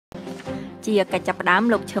ជាកិច្ចចាប់ផ្ដើម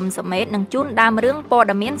លោកឈឹមសុមេតនឹងជួនដើមរឿងព័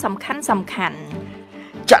ត៌មានសំខាន់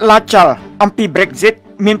ចលាចលអំពី Brexit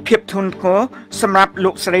មានភាពធ្ងន់ធ្ងរសម្រាប់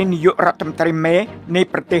លោកស្រីនាយករដ្ឋមន្ត្រី May នៃ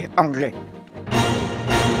ប្រទេសអង់គ្លេស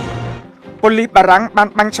ប៉ូលីសបារាំងបាន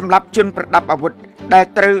បាញ់សម្លាប់ជនប្រដាប់អាវុធដែល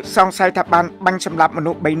ត្រូវសង្ស័យថាបានបាញ់សម្លាប់ម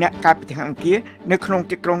នុស្ស3នាក់កាលពីថ្ងៃអង្គារនៅក្នុង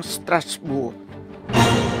ទីក្រុង Strasbourg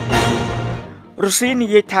រុស្ស៊ីនិ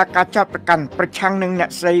យាយថាការចោទប្រកាន់ប្រឆាំងនឹងអ្នក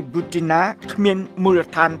ស្រី Butina គ្មានមូល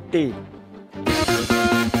ដ្ឋានទេ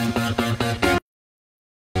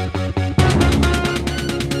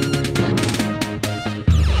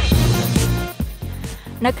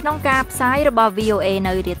នៅក្នុងការផ្សាយរបស់ VOA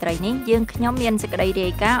នៅរាត្រីនេះយើងខ្ញុំមានសេចក្តីរា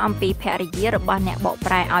យការណ៍អំពីភរិយារបស់អ្នកបក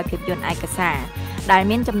ប្រែឲ្យភាពយន្តឯកសារដែល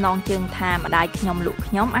មានចំណងជើងថាម្ដាយខ្ញុំលក់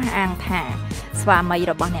ខ្ញុំអះអាងថាស្វាមី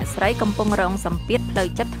របស់អ្នកស្រីកំពុងរងសម្ពាធផ្លូវ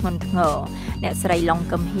ចិត្តធ្ងន់ធ្ងរអ្នកស្រីឡុង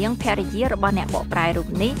កឹមហៀងភរិយារបស់អ្នកបកប្រែរូប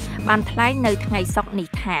នេះបានថ្លែងនៅថ្ងៃសុក្រនេះ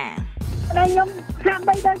ថាតែខ្ញុំហាក់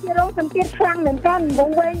បីដូចជារងសម្ពាធខ្លាំងមែនទែនវ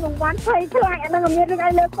ងវែងវងវាន់ភ័យខ្លាចអានឹងមានរឿង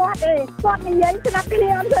អីលើគាត់ទេគាត់និយាយស្ដាប់គ្នា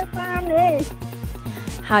អត់ធ្វើបានទេ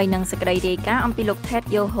ហើយនឹងសេចក្តីរាយការណ៍អំពីលោក Ted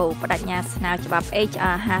Yoho បដិញ្ញាស្នើច្បាប់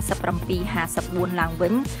HR 5754ឡើងវិ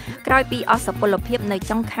ញក្រោយពីអស់សុពលភាពនៅ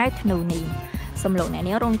ចុងខែធ្នូនេះសូមលោកអ្នក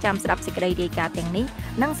នាងរងចាំស្ដាប់សេចក្តីរាយការណ៍ទាំងនេះ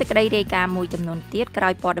និងសេចក្តីរាយការណ៍មួយចំនួនទៀតក្រោ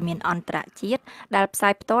យព័ត៌មានអន្តរជាតិដែលផ្សា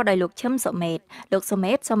យផ្ទាល់ដោយលោកឈឹមសុមេតលោកសុ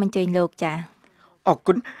មេតសូមអញ្ជើញលោកចា៎អរ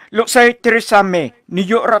គុណលោកស្រី Theresa May នា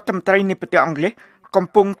យករដ្ឋមន្ត្រីនៃប្រទេសអង់គ្លេសកំ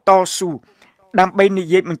ពុងតស៊ូដើម្បីនិ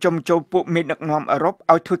យាយបញ្ចុំបញ្ចូលពួកមេដឹកនាំអឺរ៉ុប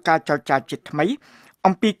ឲ្យធ្វើការចរចាជាថ្មី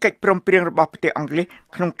អំពីកិច្ចព្រមព្រៀងរបស់ប្រទេសអង់គ្លេស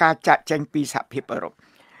ក្នុងការចាកចេញពីសហភាពអឺរ៉ុប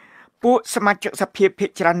ពួកសមាជិកសភាភាគ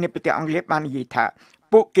ច្រើននៃប្រទេសអង់គ្លេសបាននិយាយថា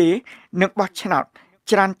ពួកគេនឹងបោះឆ្នោត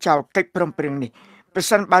ច្រានចោលកិច្ចព្រមព្រៀងនេះប្រ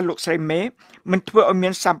សិនបើលោកស្រី May មិនធ្វើឲ្យមា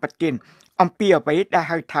នសម្បទានអំពីអ្វីដែល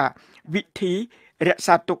ហៅថាវិធីរក្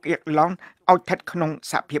សាទុកអៀកឡង់ឲ្យស្ថិតក្នុង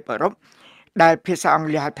សហភាពអឺរ៉ុបដែលភាសាអង់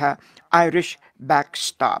គ្លេសហៅថា Irish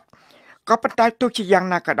backstop ក៏ប៉ុន្តែទោះជាយ៉ាង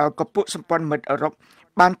ណាក៏ដោយក៏ពួកសម្ព័ន្ធមិត្តអឺរ៉ុប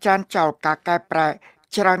បានចានចោលការកែប្រែ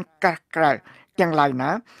ច្រើនកាសក្រែលទាំងឡាយណា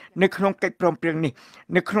នៅក្នុងកិច្ចព្រមព្រៀងនេះ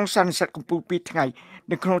នៅក្នុងសន្និសីទកំពូល2ថ្ងៃ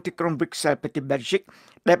នៅក្នុងទីក្រុង Brussels ប្រទេស Belgium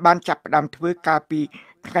ដែលបានចាប់ផ្ដើមធ្វើកាលពី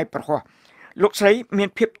ថ្ងៃប្រហ័សលោកស្រីមាន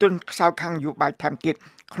ភាពទន់ខ្សោយខាងនយោបាយថែមទៀត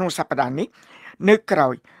ក្នុងសប្តាហ៍នេះនៅក្រោ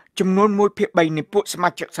យចំនួន1/3នៃពួកសមា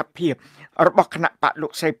ជិកសភារបស់គណៈបកលោ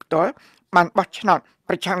កស្រីផ្ទាល់បានបោះឆ្នោត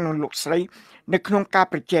ប្រឆាំងនឹងលោកស្រីនៅក្នុងការ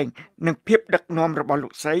ប្រជែងនឹងភាពដឹកនាំរបស់លោ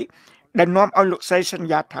កស្រីដែលនាំឲ្យលោកស្រីសន្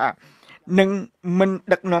យាថានឹងមិន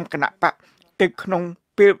ដឹកនាំគណៈបកទៅក្នុង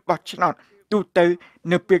ពេលបោះឆ្នោតទូទៅ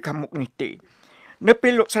នៅពេលខាងមុខនេះទេនៅពេ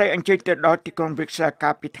លលោកស្រីអញ្ជើញទៅដល់ទីក្រុង Brussels កា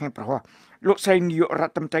លពីថ្ងៃប្រហ័សលោកស្រីនាយករ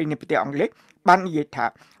ដ្ឋមន្ត្រីនៃប្រទេសអង់គ្លេសបាននិយាយថា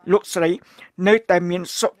លោកស្រីនៅតែមាន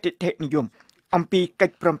សុទិដ្ឋិនិយមអំពីកិ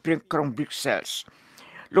ច្ចព្រមព្រៀងក្រុង Brussels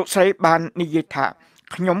លោកស្រីបាននិយាយថា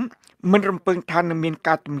ខ្ញុំមិនរំពឹងថានឹងមាន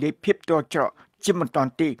ការទម្លាយភាពទាល់ច្រកជាមិនតា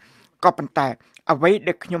ន់ទេក៏ប៉ុន្តែអ្វី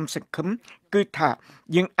ដែលខ្ញុំសង្ឃឹមគឺថា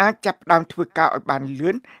យើងអាចចាប់ផ្ដើមធ្វើការឲ្យបានលឿ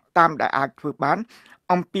នតាមដែលអាចធ្វើបាន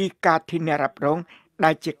អំពីការធានារ៉ាប់រង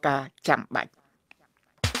ដែលជាការចាំបាច់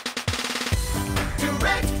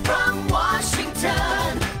Direct from Washington,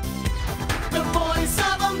 the voice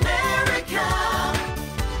of America,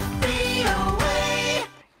 VOA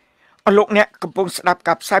អរលោកអ្នកកំពុងស្ដាប់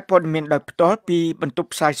ការផ្សាយព័ត៌មានដោយផ្ទាល់ពីបន្ទប់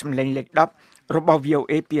ផ្សាយសំឡេងលេខ10របស់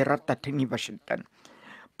VOA ពីរដ្ឋធានី Washington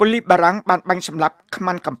ប៉ូលីសបារាំងបានបាញ់សម្លាប់ខ្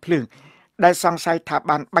មាន់កំភ្លើងដែលសង្ស័យថា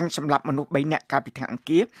បានបាញ់សម្លាប់មនុស្ស3នាក់កាលពីថ្ងៃអង្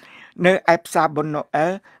គារនៅឯផ្សារបុណ្យណូអែ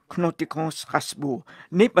លក្នុងទីក្រុង Strasbourg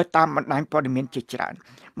នេះបើតាមបណ្ដាញព័ត៌មានជាច្រើន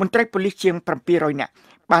មន្ត្រីប៉ូលីសជាង700នាក់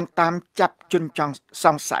បានតាមចាប់ជនចង់ស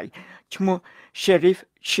ង្ស័យឈ្មោះ Sheriff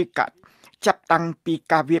Shikat ចាប់តាំងពី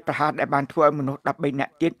ការវាយប្រហារដែលបានធ្វើឲ្យមនុស្ស13នា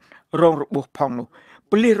ក់ទៀតរងរបួសផងនោះ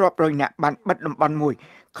ប៉ូលីសរាប់រយនាក់បានបិទតំបន់មួយ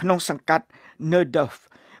ក្នុងសង្កាត់ Neudorf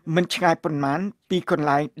មិនឆ្ងាយប៉ុន្មានពីកន្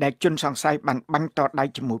លែងដែលជនសង្ស័យបានបាញ់តដៃ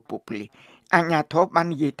ជាមួយពួកប៉ូលីសអាជ្ញាធរបាន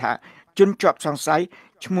និយាយថាជនជាប់សង្ស័យ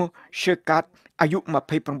ឈ្មោះ Shikat អាយុ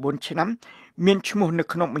29ឆ្នាំមានឈ្មោះនៅ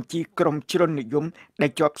ក្នុងបញ្ជីក្រុមជ្រុលនិយមដែ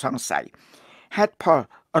លជាប់សង្ស័យហេតុផល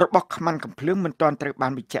របស់ខ្មាន់កំភ្លើងមិនទាន់ត្រូវបា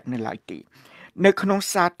នបញ្ជាក់នៅឡើយទេនៅក្នុង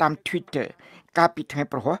សារតាម Twitter កាលពីថ្ងៃ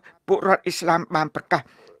ប្រហ័សពួករដ្ឋអ៊ីស្លាមបានប្រកាស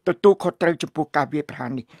ទទួលខុសត្រូវចំពោះការវាយប្រហារ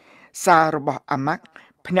នេះសាររបស់អាម៉ាក់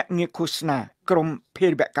ភ្នាក់ងារឃោសនាក្រមភេ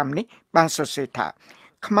រវកម្មនេះបានសរសេរថា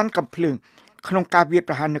ខ្មាន់កំភ្លើងក្នុងការវាយ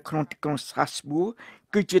ប្រហារនៅក្នុងទីក្រុង Strasbourg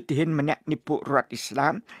គឺជាទាហានម្នាក់នៃពួករដ្ឋអ៊ីស្លា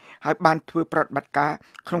មហើយបានធ្វើប្រតិបត្តិការ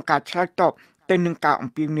ក្នុងការឆ្លើយតបទៅនឹងការអំ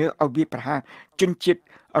ពាវនាវឲ្យវាយប្រហារជនជាតិ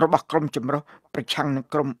របស់ក្រុមចម្រុះប្រឆាំងនឹង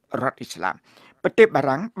ក្រុមរដ្ឋអ៊ីស្លាមប្រទេសបា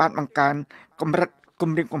រាំងបានបង្កើនកម្រិតគ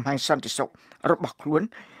ម្រាមកំហែងសន្តិសុខរបស់ខ្លួន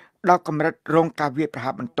ដល់កម្រិតរងការវាយប្រហា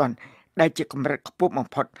របន្ទាន់ ដែលជាកម្រិតខ្ពស់បំ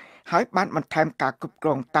ផុតហើយបានបន្ថែមការគ្រប់គ្រ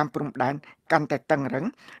ងតាមព្រំដែនកាន់តែតឹងរឹង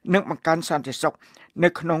និងបង្កើនសន្តិសុខនៅ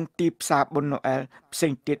ក្នុងទីផ្សារបុណ្យណូអែលផ្សេ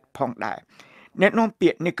ងទៀតផងដែរអ្នកនាំពា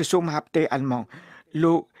ក្យនៃក្រសួងមហាផ្ទៃអាល្លឺម៉ង់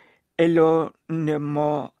លោក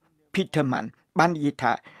Eleonore Peterman បាននិយាយ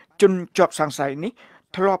ថាជនជាប់សង្ស័យនេះ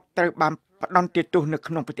ធ្លាប់ត្រូវបានផ្ដន្ទាទោសនៅ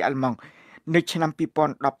ក្នុងប្រទេសអាល្លឺម៉ង់នៅឆ្នាំ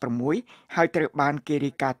2016ហើយត្រូវបានគេ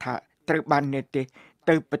រាយការណ៍ថាត្រូវបាននិទេស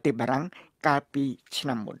ទៅប្រទេសបារាំងកាលពីឆ្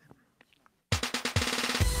នាំមុន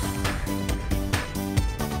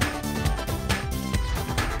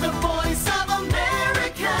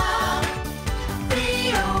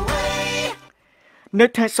នៅ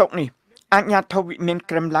ថ្ងៃសុក្រនេះអាជ្ញាធរវិមាន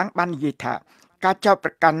ក្រែមឡាំងបាននិយាយថាការចោទ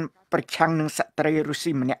ប្រកាន់ប្រឆាំងនឹងស្ត្រីរុស្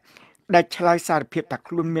ស៊ីម្នាក់ដែលឆ្លើយសារភាពថា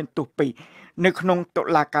ខ្លួនមានទោសពីរនៅក្នុងតុ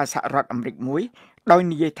លាការសហរដ្ឋអាមេរិកមួយដោយ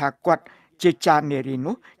និយាយថាគាត់ជាចារនារី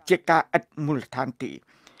នោះជាការឥតមូលដ្ឋានទេ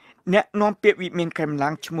អ្នកនាំពាក្យវិមានក្រែម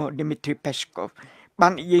ឡាំងឈ្មោះ Dmitry Peskov បា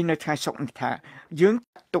ននិយាយនៅថ្ងៃសុក្រនេះថាយើង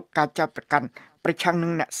ទុកការចោទប្រកាន់ប្រឆាំងនឹ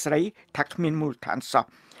ងអ្នកស្រីថាគ្មានមូលដ្ឋានសោះ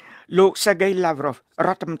លោក Sergei Lavrov រ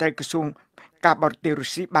ដ្ឋមន្ត្រីក្រសួងការបរទេសរុ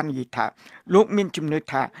ស្ស៊ីបាននិយាយថាលោកមានជំនឿ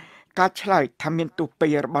ថាការឆ្លើយថាមានទោសពី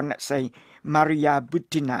ររបស់អ្នកស្រី Maria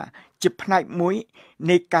Butina ជាផ្នែកមួយ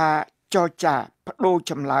នៃការចរចាបដូរ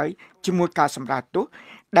ចម្លើយជាមួយការសម្រាលទោស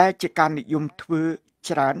ដែលជាការនិយមធ្វើ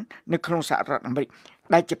ច្រើននៅក្នុងសហរដ្ឋអាមេរិក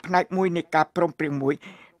ដែលជាផ្នែកមួយនៃការព្រមព្រៀងមួយ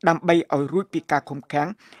ដើម្បីឲ្យរួចពីការឃុំឃាំង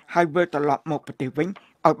ហើយវិលត្រឡប់មកប្រទេសវិញ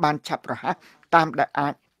ឲ្យបានឆាប់រហ័សតាមដែលអា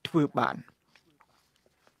ចធ្វើបាន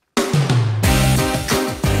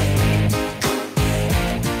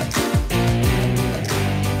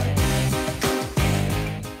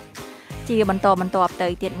ជាបន្តទៅ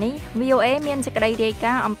ទៀតនេះ VOA មានសេចក្តីរាយ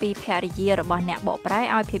ការណ៍អំពីភរិយារបស់អ្នកបកប្រែ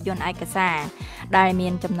ឲ្យភាពយន្តឯកសារដែលមា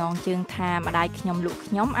នចំណងជើងថាម្ដាយខ្ញុំលោក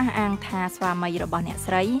ខ្ញុំអះអាងថាស្វាមីរបស់អ្នក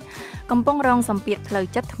ស្រីកំពុងរងសម្ពាធផ្លូវ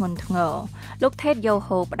ចិត្តធ្ងន់ធ្ងរលោក Ted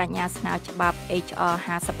Yoho បដិញ្ញាស្នើច្បាប់ HR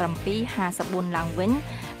 5754ឡើងវិញ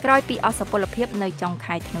ក្រោយពីអសុពលភាពនៅចុង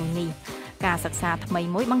ខែធ្នូនេះការសិក្សាថ្មី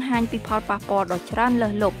មួយបង្ហាញពីផលប៉ះពាល់ដ៏ច្រើនលើ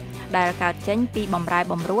សលប់ដែលកើតចេញពីបម្រែ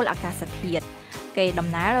បម្រួលអាកាសធាតុគេដំ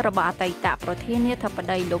ណើររបស់អតីតប្រធានាធិប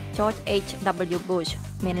តីលោក George H.W. Bush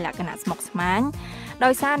មានលក្ខណៈស្មុគស្មាញដោ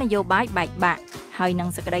យសារនយោបាយបែកបាក់ហើយនឹង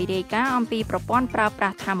សេចក្តីរាយការណ៍អំពីប្រព័ន្ធប្រើប្រា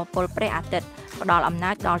ស់ថាមពលព្រះអាទិត្យផ្ដល់អំ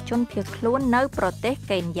ណាចដល់ជនភៀសខ្លួននៅប្រទេស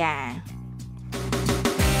កេនយ៉ា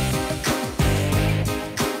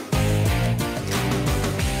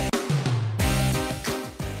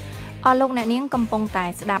អស់លោកអ្នកនាងកំពុងតែ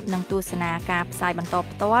ស្ដាប់និងទស្សនាការផ្សាយបន្ត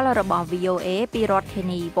ផ្ទាល់របស់ VOA ពីរដ្ឋធា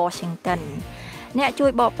នី Washington អ្នកជួ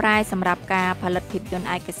យបកប្រែសម្រាប់ការផលិតភាពយន្ត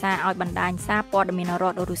ឯកសារឲ្យបណ្ដាញសារព័ត៌មានរ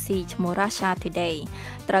ដ្ឋរុស្ស៊ីឈ្មោះ Russia Today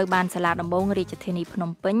ត្រូវបានសាលាដំបងរាជធានីភ្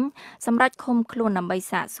នំពេញសម្រាប់ឃុំខ្លួនដើម្បី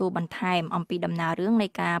សាកសួរបន្ថែមអំពីដំណើររឿងនៃ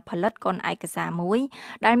ការផលិតកុនឯកសារមួយ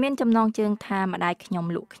ដែលមានចំណងជើងថាម្ដាយខ្ញុំ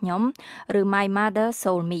លោកខ្ញុំឬ My Mother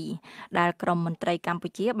Sold Me ដែលក្រមមន្ត្រីកម្ពុ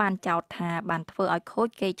ជាបានចោទថាបានធ្វើឲ្យខូច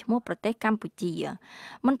កេរ្តិ៍ឈ្មោះប្រទេសកម្ពុជា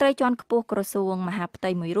មន្ត្រីជាន់ខ្ពស់ក្រសួងមហាផ្ទៃ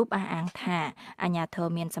មួយរូបអះអាងថាអាជ្ញាធរ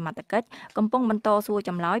មានសមត្ថកិច្ចកំពុងបន្តសួរច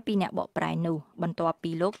ម្លើយពីអ្នកបកប្រែនោះបន្ទាប់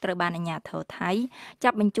ពីលោកត្រូវបានអាជ្ញាធរថៃចា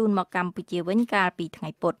ប់បញ្ជូនមកកម្ពុជាវិញកាលពីថ្ងៃ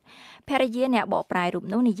ពុធភរិយាអ្នកបកប្រែរូប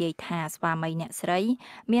នោះនិយាយថាស្វាមីអ្នកស្រី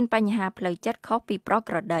មានបញ្ហាផ្លូវចិត្តខុសពីប្រ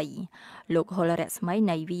ក្រតីលោកហុលរស្មី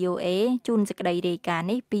នៃ VOA ជូនសេចក្តីរាយការណ៍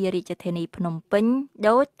នេះពីរាជធានីភ្នំពេញ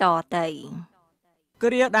ដូចតទៅ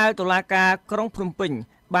គ្រាដែលតុលាការក្រុងភ្នំពេញ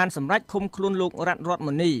បានសម្រេចឃុំខ្លួនលោករតម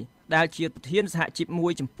នីដែលជាប្រធានសហជីពមួ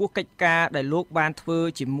យចំពោះកិច្ចការដែលលោកបានធ្វើ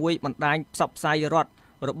ជាមួយបណ្ដាញផ្សព្វផ្សាយរដ្ឋ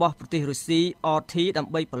របស់ប្រទេសរុស្ស៊ី RT ដើ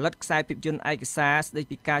ម្បីផលិតខ្សែភាពយន្តឯកសារស្ដី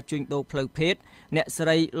ពីការជួញដូរផ្លូវភេទអ្នកស្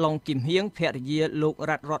រីឡុងគីមហៀងភរិយាលោក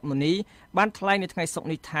រតមនីបានថ្លែងនៅថ្ងៃសុក្រ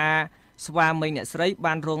នេះថាស្វាមីអ្នកស្រី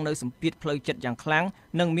បានរងនៅសម្ពាធផ្លូវចិត្តយ៉ាងខ្លាំង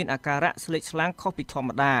និងមានអាការៈស្លេកស្លាំងខុសពីធម្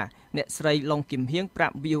មតាអ្នកស្រីឡុងគីមហៀងប្រា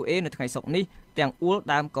ប់ VOA នៅថ្ងៃសុក្រនេះទាំងអួល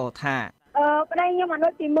ដើមកថាប្តីខ្ញុំអត់ដូ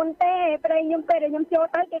ចពីមុនទេប្តីខ្ញុំពេលដែលខ្ញុំចូល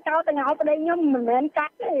ទៅគេចោលតងោប្តីខ្ញុំមិនមែនកា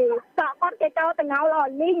ត់ទេសក់គាត់គេចោលតងោឲ្យ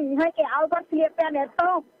លីងហើយគេឲ្យគាត់ស្លៀកពាក់តែ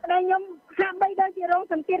តោប្តីខ្ញុំហាក់បីដូចជារង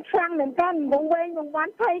សម្ពាធខ្លាំងមែនទែនវងវែងវងវា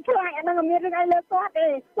ន់ភ័យខ្លាចអានឹងមានរឿងអីលើគាត់ទេ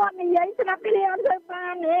គាត់និយាយស្ដាប់គ្នាអត់ទៅបា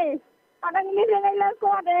នទេអត់ដឹងមានរឿងអីលើ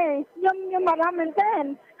គាត់ទេខ្ញុំបារម្ភមែនទែន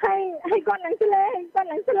ហើយគាត់នឹងឆ្លេគាត់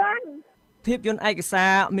នឹងឆ្លាញ់ភាពយន្តឯកសា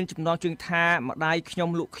រមានចំណងជើងថាម្ដាយខ្ញុំ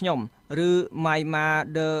លោកខ្ញុំឬ My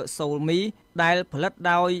Mother Sold Me ដែលផលិត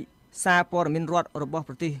ដោយសារព័ត៌មានរដ្ឋរបស់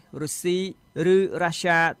ប្រទេសរុស្ស៊ីឬ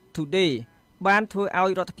Russia Today បានធ្វើឲ្យ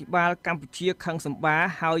រដ្ឋាភិបាលកម្ពុជាខឹងសម្បា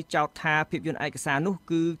ហើយចោទថាភាពយន្តឯកសារនោះ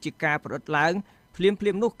គឺជាការប្រឌិតឡើងភ្លា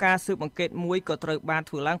មនោះការស៊ើបអង្កេតមួយក៏ត្រូវបាន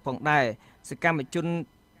ធ្វើឡើងផងដែរសកម្មជន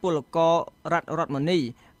ពលកររដ្ឋមនី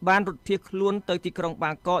បានរត់ភៀសខ្លួនទៅទីក្រុង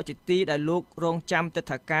បាងកកជាទីដែលលោករងចាំទិ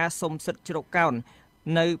ដ្ឋាការសុំសិទ្ធិជ្រកកោន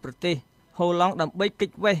នៅប្រទេសហូឡង់ដើម្បីគេ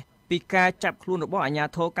ចវេះពីការចាប់ខ្លួនរបស់អាជ្ញា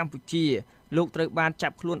ធរកម្ពុជាលោកត្រូវបានចា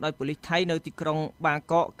ប់ខ្លួនដោយប៉ូលីសថៃនៅទីក្រុងបាង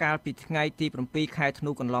កកកាលពីថ្ងៃទី7ខែធ្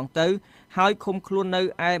នូកន្លងទៅហើយឃុំខ្លួននៅ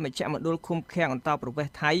ឯមជ្ឈមណ្ឌលឃុំឃាំងអន្តោប្រវេស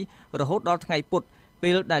ន៍ថៃរហូតដល់ថ្ងៃពុធ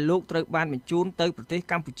ពេលដែលលោកត្រូវបានបញ្ជូនទៅប្រទេស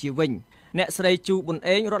កម្ពុជាវិញអ្នកស្រីជូប៊ុន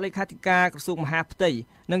អេងរដ្ឋលេខាធិការក្រសួងមហាផ្ទៃ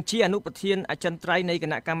និងជាអនុប្រធានអចិន្ត្រៃយ៍នៃគ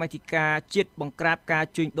ណៈកម្មាធិការជាតិបង្ក្រាបការ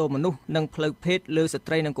ជួញដូរមនុស្សនិងផ្លូវភេទលើស្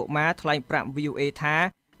ត្រីនិងកុមារថ្លែងប្រាប់ VOA ថា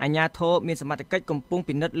អាជ្ញាធរមានសមត្ថកិច្ចកំពុង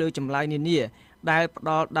ពិនិត្យលើចម្លើយនានាដែលផ្ដ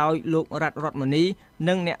ល់ដោយលោករតរតមនី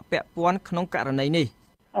និងអ្នកពាក់ព័ន្ធក្នុងករណីនេះ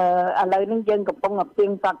ឥឡូវនេះយើងកំពុងផ្ទៀង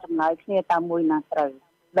ផ្ទាត់ចម្លើយគ្នាតាមមួយណាត្រូវ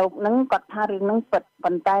លោកនឹងគាត់ថារឿងនឹងពិត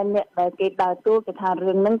ប៉ុន្តែអ្នកដែលគេដើរតួគេថា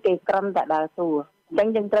រឿងនឹងគេក្រំតែដើរតួអញ្ចឹង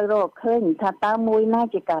យើងត្រូវរកឃើញថាតើមួយណា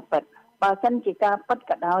ជាការពិតបើសិនជាការពិត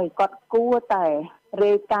ក៏ដោយគាត់គួរតែ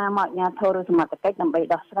រាយការណ៍មកអាជ្ញាធរឬសមត្ថកិច្ចដើម្បី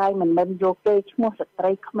ដោះស្រាយមិនមែនយកគេឈ្មោះស្ត្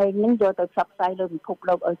រីក្មេងនឹងយកទៅផ្សព្វផ្សាយលើពិភព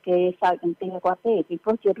លោកឲ្យគេសើចនឹងទីគាត់ទេពីព្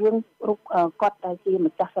រោះជារឿងរូបគាត់ដែលជា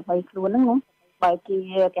ម្ចាស់សម័យខ្លួនហ្នឹងណាបើជា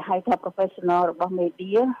គេហៅថា professional របស់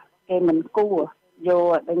media គេមិនគួរយក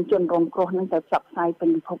ដល់ជនរងគ្រោះនឹងទៅផ្សព្វផ្សាយពេញ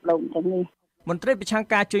ពិភពលោកអញ្ចឹងនេះមន្ត្រីប្រឆាំង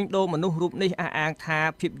ការជួញដូរមនុស្សរូបនេះអះអាងថា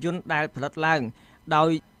ភាពយន្តដែលផលិតឡើងដោយ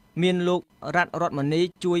មានលោករតរតមនី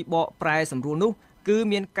ជួយបកប្រែសម្រួលនោះគឺ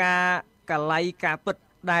មានការកាឡៃការពិត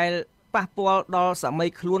ដែលប៉ះពាល់ដល់សម័យ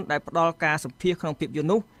ខ្លួនដែលផ្ដល់ការសម្ភាសក្នុងភាពយន្ត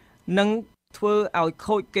នោះនិងធ្វើឲ្យ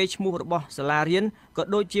ខូចកេរ្តិ៍ឈ្មោះរបស់សាលារៀនក៏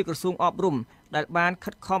ដូចជាក្រសួងអប់រំដែលបាន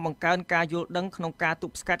ខិតខំបង្កើនការយល់ដឹងក្នុងការទ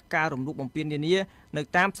ប់ស្កាត់ការរំលោភបំពាននានានៅ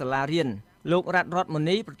តាមសាលារៀនលោករតរតម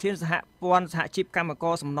នីប្រធានសហព័ន្ធសហជីពកម្មក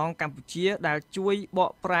រសំណង់កម្ពុជាដែលជួយបក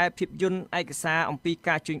ប្រែភាពយន្តឯកសារអំពី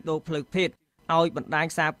ការជួញដូរផ្លូវភេទឲ្យបណ្ដាញ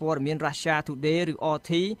សារព័ត៌មាន Russia Today ឬ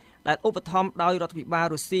RT ដែលឧបត្ថម្ភដោយរដ្ឋាភិបាល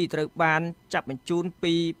រុស្ស៊ីត្រូវបានចាប់បញ្ជូន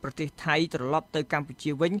ពីប្រទេសថៃត្រឡប់ទៅកម្ពុ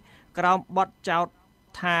ជាវិញក្រោមបទចោទ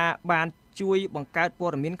ថាបានជួយបង្កើតព័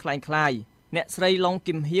ត៌មានคล้ายៗអ្នកស្រីឡុង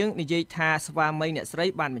គឹមហៀងនិយាយថាស្វាមីអ្នកស្រី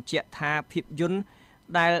បានបញ្ជាក់ថាភាពយន្ត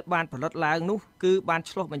ដែលបានផលិតឡើងនោះគឺបាន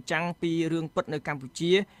ឆ្លុះបញ្ចាំងពីរឿងពិតនៅកម្ពុ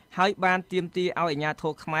ជាហើយបានទាមទារឲ្យអាជ្ញាធ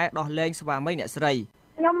រខ្មែរដោះលែងស្វាមីអ្នកស្រី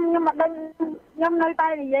ខ្ញុំមិនដឹងខ្ញុំនៅតែ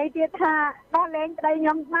និយាយទៀតថាដោះលែងប្តីខ្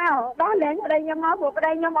ញុំមកដោះលែងប្តីខ្ញុំមកព្រោះប្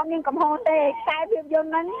តីខ្ញុំអត់មានកំហុសទេតែភាពយន្ត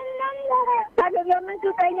ហ្នឹងគឺ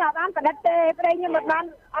ប្តីខ្ញុំអត់បានប្រឌិតទេប្តីខ្ញុំអត់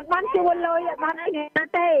បានជួលលុយអត់បានអី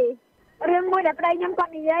ទេរឿងមួយដែលប្តីខ្ញុំគា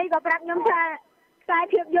ត់និយាយក៏ប្រាប់ខ្ញុំថាខ្សែ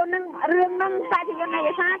ភាពយន្តហ្នឹងរឿងហ្នឹងខ្សែភាពយន្តឯក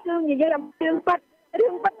សារគឺនិយាយអំពីរឿ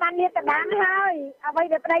ងពិតបានលាតត្រដាងហើយអ្វី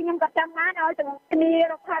ដែលប្តីខ្ញុំគាត់ចង់បានឲ្យទាំងគ្នា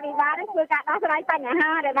រដ្ឋាភិបាលធ្វើការដោះស្រាយបញ្ហា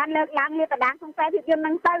ដែលបានលើកឡើងលាតត្រដាងក្នុងខ្សែភាពយន្តហ្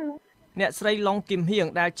នឹងទៅអ្នកស្រីឡុងគឹមហៀង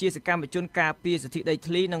ដែលជាសកម្មជនការពារសិទ្ធិដី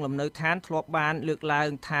ធ្លីនិងលំនៅឋានធ្លាប់បានលើកឡើង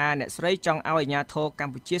ថាអ្នកស្រីចង់ឲ្យអាជ្ញាធរក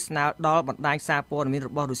ម្ពុជាស្នើដល់បណ្ដាញសារព័ត៌មានរ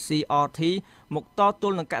បស់រុស្ស៊ី RT មកតទ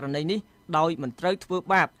ល់នឹងករណីនេះដោយមិនត្រូវធ្វើ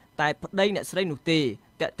បាបតែប្តីអ្នកស្រីនោះទេ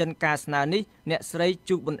តែទិនការស្នើនេះអ្នកស្រី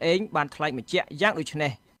ជូប៊ុនអេងបានថ្លែងបញ្ជាក់យ៉ាងដូច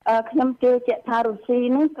នេះខ្ញុំជឿជាក់ថារុស្ស៊ី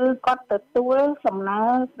នេះគឺគាត់ទទួលសំណើ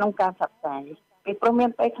ក្នុងការផ្សព្វផ្សាយពីព្រោះមាន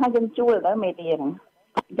ពេលខ្លះយើងជួលដល់មេឌៀហ្នឹង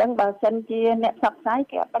អញ្ចឹងបើសិនជាអ្នកផ្សព្វផ្សាយ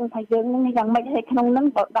គេអត់ដឹងថាយើងនឹងយ៉ាងម៉េចហើយក្នុងហ្នឹង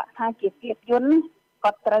បើដាក់ថាជាភាពយន្ត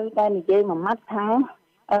គាត់ត្រូវតែនិយាយមួយម៉ាត់ថា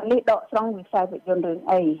នេះដកស្រង់វិស័យភាពយន្តរឿង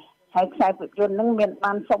អីហើយខ្សែភាពយន្តហ្នឹងមាន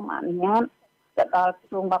បានសុំអនុញ្ញាតទៅដល់ក្រ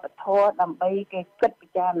សួងវប្បធម៌ដើម្បីគេគិតពិ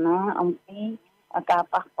ចារណាអំពីការ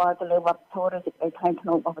ប៉ះពាល់ទៅលើវប្បធម៌ឬសេចក្តីថ្លៃថ្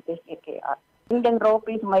នូររបស់ប្រទេសជាតិគេអត់យើងរក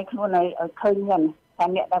ពីសម័យខ្លួនឲ្យឃើញហ្នឹងថា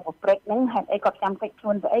អ្នកដែលប្រព្រឹត្តហ្នឹងហេតុអីគាត់ចាំកិច្ចខ្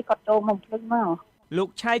លួនទៅអីគាត់ចូលមកភ្លឹងមកលោក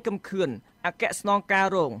ឆៃកឹមខឿនអគ្គស្នងការ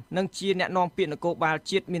រងនិងជាអ្នកនាំពាក្យនគរបាល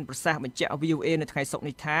ជាតិមានប្រសាសន៍បញ្ជាក់ VOA នៅថ្ងៃសុក្រ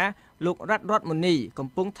នេះថាលោករតរតមនីកំ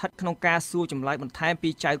ពុងស្ថិតក្នុងការសួរចម្លើយបន្ថែមពី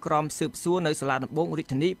ចៅក្រមស៊ើបសួរនៅសាលាដំបងរាជ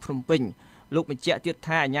ធានីភ្នំពេញលោកបញ្ជាក់ទៀត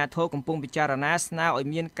ថាអាជ្ញាធរកំពុងពិចារណាស្នើឲ្យ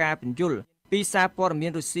មានការពន្យល់ពីសារព័ត៌មា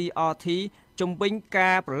នរុស្ស៊ី RT ជំវិញ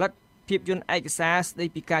ការផលិតភាពយន្តឯកសារស្ដី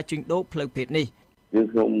ពីការជួញដូរផ្លូវភេទនេះយើង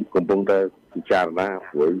ខ្ញុំកំពុងតែពិចារណា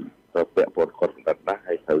ព្រោះទៅពាក់ព័ន្ធគាត់បណ្ដាស់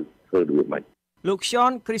ហើយទៅធ្វើដូចម៉េចលោក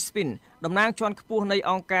Sean Crispin តំណាងជាន់ខ្ពស់នៃ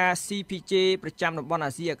អង្គការ CPJ ប្រចាំតំបន់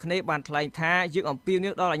អាស៊ីអាគ្នេយ៍បានថ្លែងថាយើងអំពាវនា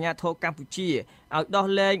វដល់អាជ្ញាធរកម្ពុជាឲ្យដោះ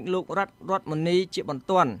លែងលោករតមនីជាបន្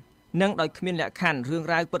ទាន់និងដោយគ្មានលក្ខខណ្ឌរឿង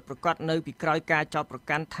រ៉ាវពិតប្រាកដនៅពីក្រោយការចោទប្រ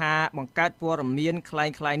កាន់ថាបង្កើតព័ត៌មានคล้า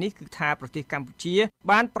ยៗនេះគឺថាប្រទេសកម្ពុជា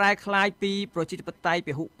បានប្រែក្លាយពីប្រជាធិបតេយ្យព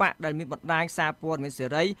ហុបកដែលមានបណ្ដាញសារព័ត៌មានសេ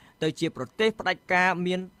រីទៅជាប្រទេសផ្ដាច់ការ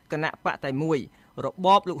មានគណៈបកតែមួយរប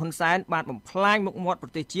បលោកហ៊ុនសែនបានបំផ្លាញមុខមាត់ប្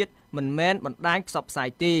រទេសជាតិមិនមែនបណ្ដាញផ្សព្វផ្សាយ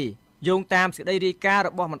ទេយោងតាមសេចក្តីរាយការណ៍រ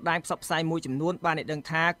បស់បណ្ដាញផ្សព្វផ្សាយមួយចំនួនបានឲ្យដឹង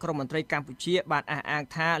ថាក្រមមន្ត្រីកម្ពុជាបានអះអាង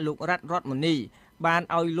ថាលោករតមនីបាន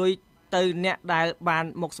ឲ្យលុយទៅអ្នកដែលបាន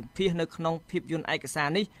មកសម្ភាសនៅក្នុងភាពយន្តឯកសារ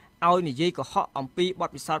នេះ ឲ្យនិយាយកុហកអំពីបទ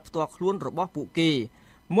ពិសោធន៍ផ្ទាល់ខ្លួនរបស់ពួកគេ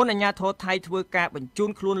មុនអាជ្ញាធរថៃធ្វើការបញ្ជូន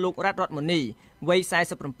ខ្លួនលោករតមនីវ័យ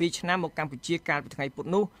47ឆ្នាំមកកម្ពុជាកាលពីថ្ងៃពុធ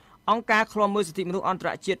នោះអង្គការឃ្លាំមើលសិទ្ធិមនុស្សអន្តរ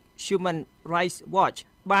ជាតិ Human Rights Watch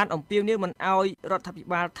បានអំពាវនាវមិនឲ្យរដ្ឋាភិ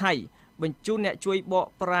បាលថៃបញ្ជូនអ្នកជួយបក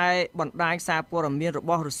ប្រែបណ្ដាញសារព័ត៌មានរប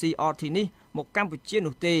ស់រុស្ស៊ី RT នេះមកកម្ពុជា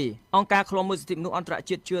នោះទេអង្គការឃ្លាំមើលសិទ្ធិមនុស្សអន្តរ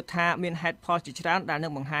ជាតិជឿថាមានហេតុផលជាច្រើនដែលនឹ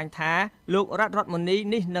ងបង្ហាញថាលោករដ្ឋមន្ត្រី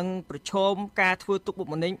នេះនឹងប្រឈមការធ្វើទុកបុក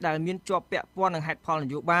ម្នេញដែលមានជាប់ពាក់ព័ន្ធនឹងហេតុផលន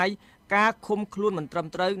យោបាយការឃុំខ្លួនមិនត្រឹម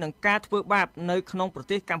ត្រូវនិងការធ្វើបាបនៅក្នុងប្រ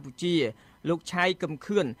ទេសកម្ពុជាលោកឆៃកឹម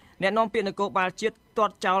ខឿនអ្នកនាំពាក្យនគរបាលជាតិទា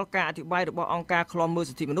ត់ចោលការអធិប្បាយរបស់អង្គការឃ្លាំមើល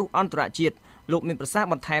សិទ្ធិមនុស្សអន្តរជាតិលោកមានប្រសាសន៍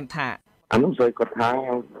បន្ថែមថាអានោះស្អីគាត់ថា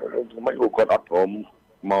មិនគាត់អត់ព្រម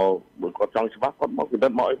មកបើគាត់ចង់ច្បាស់គាត់មកគណិ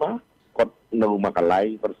តមកអីបាទគាត់នៅមកកន្លែង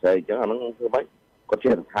គាត់ស្អីអញ្ចឹងអានោះធ្វើម៉េចគាត់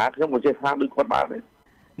ចេះថាខ្ញុំមិនចេះថាដូចគាត់បានទេ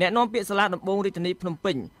អ្នកនាំពាក្យសាលាដំបងរាជធានីភ្នំ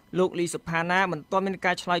ពេញលោកលីសុផាណាមិនទាន់មាន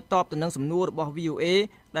ការឆ្លើយតបទៅនឹងសំណួររបស់ VOA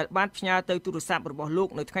ដែលបានផ្ញើទៅទូរស័ព្ទរបស់លោក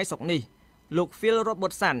នៅថ្ងៃសុក្រនេះលោក Phil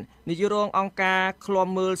Robertson នាយករងអង្គការឃ្លាំ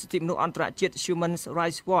មើលសិទ្ធិមនុស្សអន្តរជាតិ Human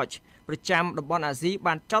Rights Watch ប្រចាំតំបន់អាស៊ី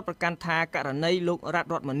បានចោទប្រកាន់ថាករណីលោករ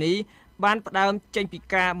ដ្ឋមន្ត្រីបានផ្ដើមចេញពី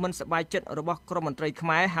ការមិនសប្បាយចិត្តរបស់ក្រមមន្ត្រីខ្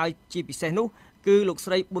មែរហើយជាពិសេសនោះគឺលោក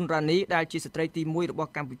ស្រីប៊ុនរ៉ានីដែលជាស្ត្រីទី1រប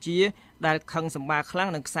ស់កម្ពុជាដែលខឹងសម្បាខ្លាំង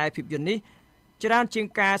នឹងខ្សែភាពយន្តនេះច្រើនជាង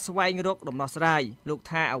ការស្វែងរកដំណោះស្រាយលោក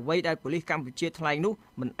ថាអ្វីដែលប៉ូលីសកម្ពុជាថ្លែងនោះ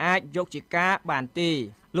មិនអាចយកជាការបានទេ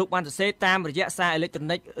លោកបានសរសេរតាមរយៈសារអេឡិចត្រូ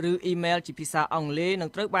និកឬអ៊ីមែលជាភាសាអង់គ្លេសនិង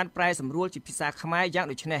ត្រូវបានប្រែសម្រួលជាភាសាខ្មែរយ៉ាង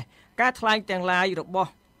ដូចនេះការថ្លែងទាំងឡាយរបស់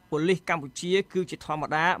ប៉ូលីសកម្ពុជាគឺជាធម្ម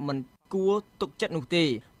តាមិនគួរទុកចិត្តនោះទេ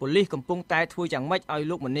ប៉ូលីសកំពុងតែធ្វើយ៉ាងម៉េចឲ្យ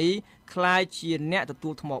លោកមនីคล้ายជាអ្នកទទួ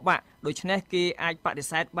លថ្មបាក់ដូច្នេះគេអាចបដិ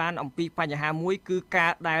សេធបានអំពីបញ្ហាមួយគឺកា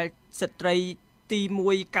រដែលស្ត្រីទី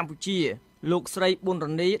1កម្ពុជាលោកស្រីប៊ុនរ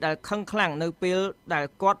នីដែលខឹងខ្លាំងនៅពេលដែល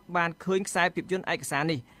គាត់បានឃើញខ្សែភាពយន្តឯកសារ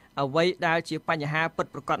នេះអ្វីដែលជាបញ្ហាពិត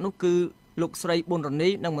ប្រាកដនោះគឺលោកស្រីប៊ុនរនី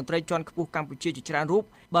និងមន្ត្រីជាន់ខ្ពស់កម្ពុជាជាច្រើនរូប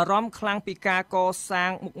បារម្ភខ្លាំងពីការកសា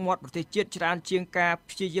ងមុខមាត់ប្រទេសជាតិច្រើនជាងការ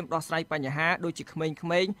ព្យាយាមដោះស្រាយបញ្ហាដូចជាក្មេង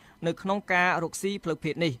ៗនៅក្នុងការរកស៊ីផ្លូវ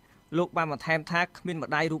ភេទនេះលោកបានបន្ថែមថាគ្មាន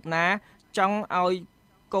ម្ដាយរូបណាចង់ឲ្យ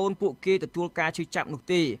កូនពួកគេទទួលការជឿចាប់នោះ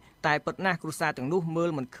ទេតែពិតណាស់គ្រួសារទាំងនោះមើល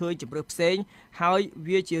មិនឃើញជំរឿផ្សេងហើយ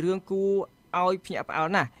វាជារឿងគួរឲ្យភ្ញាក់ផ្អើល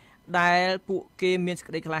ណាស់ដែលពួកគេមានសេច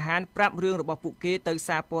ក្តីក្លាហានប្រាប់រឿងរបស់ពួកគេទៅ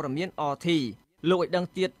សារព័ត៌មាន RT លោកឲ្យដឹង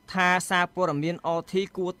ទៀតថាសារព័ត៌មាន RT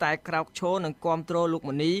គួរតែក្រោកឈរនិងគាំទ្រលោក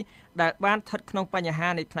មនីដែលបានស្ថិតក្នុងបញ្ហា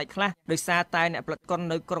នៃផ្នែកខ្លះដោយសារតែអ្នកផលិតកុន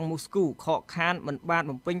នៅក្រុងមូស្គូខកខានមិនបាន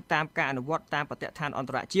បំពេញតាមការអនុវត្តតាមបទដ្ឋានអន្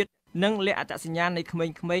តរជាតិនិងលក្ខអត្តសញ្ញាណនៃក្មេង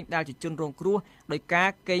ៗដែលជាជនរងគ្រោះដោយការ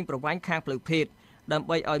កេងប្រវ័ញ្ចខាងផ្លូវភេទដើម្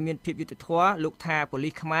បីឲ្យមានភាពយុត្តិធម៌លោកថាប៉ូលី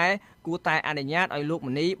សខ្មែរគួរតែអនុញ្ញាតឲ្យលោកម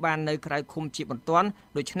នីបាននៅក្រៅឃុំជាបន្ទាន់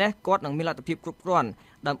ដូច្នេះគាត់នឹងមានលទ្ធភាពគ្រប់គ្រាន់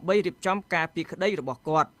ដើម្បីរៀបចំការពីក្តីរបស់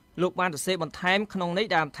គាត់លោកបានសរសេរបន្ថែមក្នុងន័យ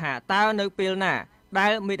ដើមថាតើនៅពេលណាដែ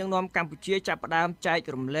លមេដឹកនាំកម្ពុជាចាប់ផ្ដើមចែក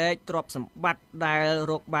រំលែកទ្រព្យសម្បត្តិដែល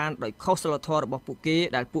រកបានដោយខុសសិលធម៌របស់ពួកគេ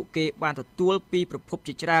ដែលពួកគេបានទទួលពីប្រភព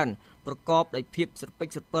ជាច្រើនប្រកបដោយភាពស្រពេច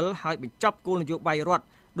ស្រពិលហើយបញ្ចប់គោលនយោបាយរដ្ឋ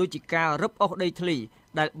ដូចជាការរឹបអូសដីធ្លី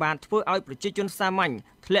ដែលបានធ្វើឲ្យប្រជាជនសាមញ្ញ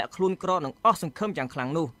ធ្លាក់ខ្លួនក្រនិងអស់សង្ឃឹមយ៉ាងខ្លាំ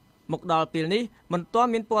ងនោះមកដល់ពេលនេះមិនទាន់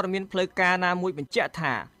មានព័ត៌មានផ្លូវការណាមួយបញ្ជាក់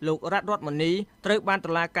ថាលោករដ្ឋមន្ត្រីត្រូវបាន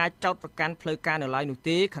តុលាការចោទប្រកាន់ផ្លូវការនៅឡើយនោះ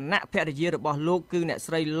ទេគណៈភរិយារបស់លោកគឺអ្នក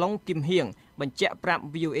ស្រីឡុងគឹមហៀងបញ្ជាក់ប្រាប់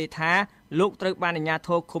VOA ថាលោកត្រូវបានអាជ្ញាធ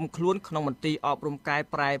រឃុំខ្លួនក្នុងមន្ទីរអប់រំកែ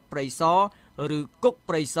ប្រែព្រៃសរឬគុក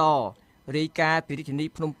ព្រៃសររាយការណ៍ពីរាជធានី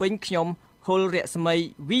ភ្នំពេញខ្ញុំហុលរស្មី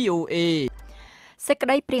VOAសេចក្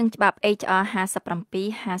តីព្រាងច្បាប់ HR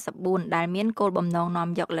 5754ដែលមានគោលបំណងនាំ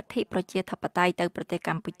យកលទ្ធិប្រជាធិបតេយ្យទៅប្រទេសក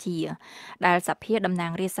ម្ពុជាដែលសភាតំណា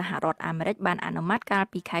ងរាស្ត្រសហរដ្ឋអាមេរិកបានអនុម័តកាល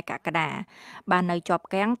ពីខែកក្កដាបាននៅជាប់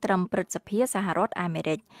គាំងត្រឹមព្រឹទ្ធសភាសហរដ្ឋអាមេ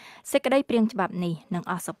រិកសេចក្តីព្រាងច្បាប់នេះនឹង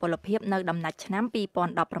អស់សុពលភាពនៅដំណាច់ឆ្នាំ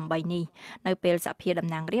2018នេះនៅពេលសភាតំ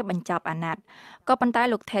ណាងរាស្ត្របញ្ចប់អាណត្តិក៏ប៉ុន្តែ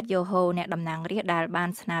លោក Ted Yoho អ្នកតំណាងរាស្ត្រដែលបាន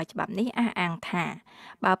ស្នើច្បាប់នេះអះអាងថា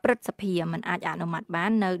បើព្រឹទ្ធសភាមិនអាចអនុម័តបា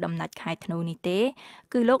ននៅដំណាច់ខែធ្នូនេះទេ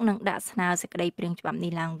គឺលោកនឹងដាក់ស្នើសេចក្តីព្រាងច្បាប់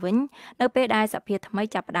នេះឡើងវិញនៅពេលដែលសភាថ្មី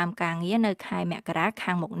ចាប់ផ្ដើមការងារនៅខែមករា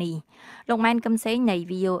ខាងមុខនេះលោកម៉ែនកឹមសេងនៃ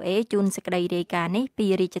VOA ជូនសេចក្តីរាយការណ៍នេះពី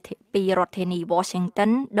រដ្ឋធានី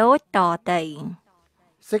Washington ដូចតទៅ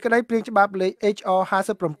សេចក្តីព្រាងច្បាប់លេខ HR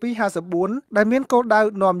 5754ដែលមានគោលដៅ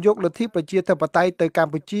នាំយកលទ្ធិប្រជាធិបតេយ្យទៅក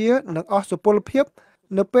ម្ពុជានឹងអស់សុពលភាព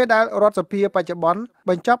នៅពេលដែលរដ្ឋសភាបច្ចុប្បន្ន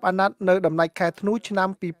បញ្ចប់អាណត្តិនៅដំណាច់ខែធ្នូឆ្នាំ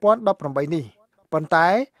2018នេះប៉ុន្តែ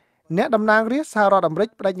អ្នកតំណាងរាស្ត្រសហរដ្ឋអាមេរិក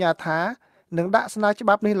បដិញ្ញាថានឹងដាក់ស្នើច្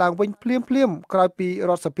បាប់នេះឡើងវិញភ្លាមៗក្រោយពី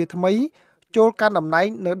រដ្ឋសភាថ្មីចូលកាន់តំណែង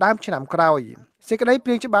នៅដើមឆ្នាំក្រោយសេចក្តីព្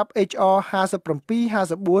រាងច្បាប់ HR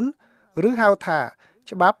 5754ឬហៅថា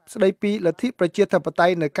ច្បាប់ស្ដីពីលទ្ធិប្រជាធិបតេ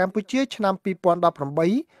យ្យនៅកម្ពុជាឆ្នាំ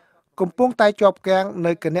2018កំពុងតែជាប់គាំង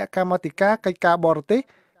នៅគណៈកម្មាធិការកិច្ចការបរទេស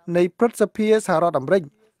នៃព្រឹទ្ធសភាសហរដ្ឋអាមេរិក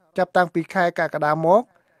ចាប់តាំងពីខែកក្កដាមក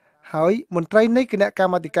ហើយមន្ត្រីនៃគណៈក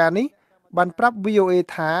ម្មាធិការនេះបានប្រាប់ VOA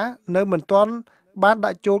ថានៅមិនទាន់បាន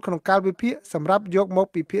ដាក់ចូលក្នុងកាលវិភាគសម្រាប់យកមក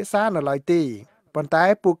ពិភាក្សានៅឡើយទេប៉ុន្តែ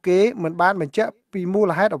ពួកគេមិនបានបញ្ជាក់ពីមូ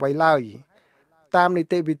លហេតុអ្វីឡើយតាមនី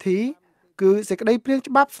តិវិធីគឺសេចក្តីព្រាង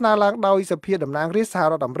ច្បាប់ស្នើឡើងដោយសភាតំណាងរាស្ត្រសហ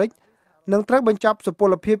រដ្ឋអាមេរិកនឹងត្រូវបញ្ចប់សុព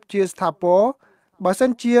លភាពជាស្ថាពរបើសិ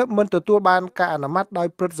នជាមិនទទួលបានការអនុម័តដោយ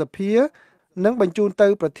ព្រឹទ្ធសភានិងបញ្ជូនទៅ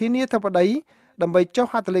ប្រធានាធិបតីដើម្បីចុះ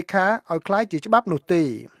ហត្ថលេខាឲ្យក្លាយជាច្បាប់នោះទេ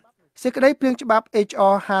សេចក្តីព្រាងច្បាប់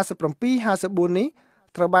HR 5754នេះ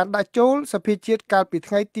ត្រូវបានដាក់ចូលសភាជាតិកាលពី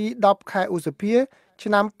ថ្ងៃទី10ខែឧសភាឆ្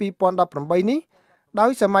នាំ2018នេះដោ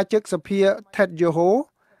យសមាជិកសភា Ted Yoho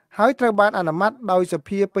ហើយត្រូវបានអនុម័តដោយស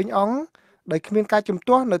ភាពេញអង្គដោយគ្មានការជំ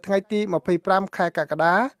ទាស់នៅថ្ងៃទី25ខែកក្ក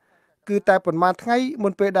ដាគឺតែប៉ុន្មានថ្ងៃមុ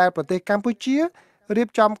នពេលដែលប្រទេសកម្ពុជារៀប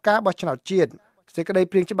ចំការបោះឆ្នោតជាតិសេចក្តី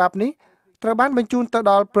ព្រាងច្បាប់នេះត្រូវបានបញ្ជូនទៅ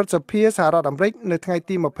ដល់ព្រឹទ្ធសភាសហរដ្ឋអាមេរិកនៅថ្ងៃ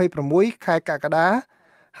ទី26ខែកក្កដា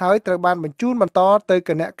ហើយត្រូវបានបញ្ជូនបន្តទៅ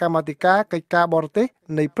គណៈកម្មាធិការកិច្ចការបរទេស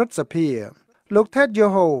នៃព្រឹទ្ធសភាលោក Ted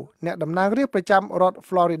Yoho អ្នកតំណាងរាស្ត្រប្រចាំរដ្ឋ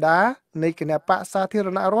Florida នៃគណៈបក្សសាធារ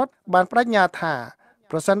ណរដ្ឋបានបដិញ្ញាថា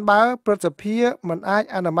ប្រសិនបើព្រឹទ្ធសភាមិនអាច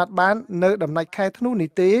អនុម័តបាននៅដំណាច់ខែធ្នូនេះ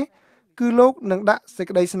ទេគឺលោកនឹងដាក់សេច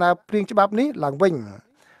ក្តីស្នើព្រាងច្បាប់នេះឡើងវិញ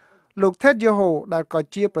លោក Ted Yoho ដែលក៏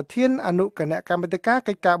ជាប្រធានអនុគណៈកម្មាធិការ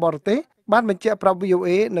កិច្ចការបរទេសបានបញ្ជាក់ប្រាប់ VOA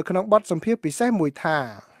នៅក្នុងបទសម្ភាសន៍ពិសេសមួយថា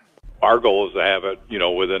Our goal is to have it,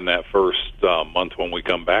 within that first month when we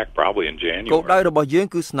come back, probably in January. គោលដៅរបស់យើង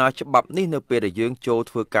គឺស្នើច្បាប់នេះនៅពេលដែលយើងចូល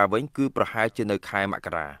ធ្វើការវិញគឺប្រហែលជានៅខែមក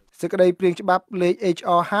រាសេចក្តីព្រាងច្បាប់លេខ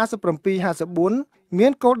HR 5754មា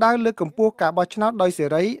នគោលដៅលើកកម្ពស់ការបោះឆ្នោតដោយសេ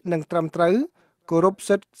រីនិងត្រឹមត្រូវគោរព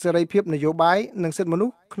សិទ្ធិសេរីភាពនយោបាយនិងសិទ្ធិមនុ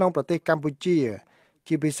ស្សក្នុងប្រទេសកម្ពុជា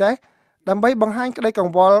ជាពិសេសដើម្បីបង្ហាញក្តីក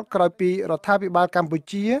ង្វល់ក្រោយពីរដ្ឋាភិបាលកម្ពុ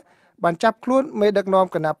ជាបានចាប់ខ្លួនមេដឹកនាំ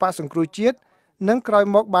គណបក្សសង្គ្រោះជាតិនិងក្រោយ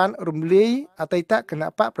មកបានរំលាយអតីតគណ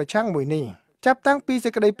បក្សប្រឆាំងមួយនេះចាប់តាំងពីសេ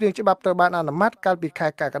ចក្តីព្រាងច្បាប់ត្រូវបានអនុម័តកាលពីខែ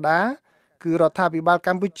កក្កដាគឺរដ្ឋាភិបាលក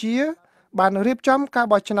ម្ពុជាបានរៀបចំការ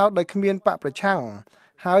បោះឆ្នោតដោយគ្មានបកប្រឆាំង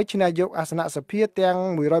ហើយឈ្នះយកអាសនៈសភាទាំង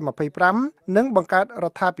125និងបង្កើតរ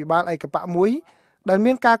ដ្ឋាភិបាលឯកបកមួយដែល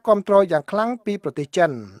មានការគ្រប់គ្រងយ៉ាងខ្លាំងពីប្រទេសចិ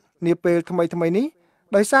ននាពេលថ្មីនេះ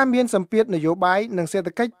ដោយសារមានសម្ពាធនយោបាយនិងសេដ្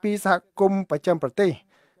ឋកិច្ចពីសហគមន៍បស្ចិមប្រទេស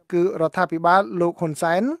គឺរដ្ឋាភិបាលលោកហ៊ុន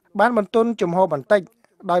សែនបានបន្ទន់ជំហរបន្តិច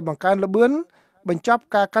ដោយបង្កើនល្បឿនបញ្ចប់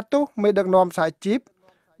ការកាត់ទោសមេដឹកនាំសហជីព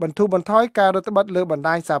បន្ធូរបន្ថយការរដ្ឋបិទលើបណ្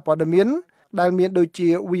ដាញសារព័ត៌មានដែលមានដូចជា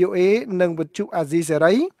VOA និងវិទ្យុអាស៊ីសេ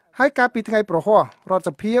រីហើយកាលពីថ្ងៃប្រហ័សរដ្ឋស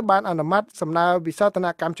ភាបានអនុម័តសំណើវិសោធន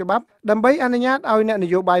កម្មច្បាប់ដើម្បីអនុញ្ញាតឲ្យអ្នកន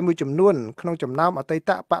យោបាយមួយចំនួនក្នុងចំណោមអតី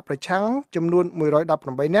តបកប្រឆាំងចំនួន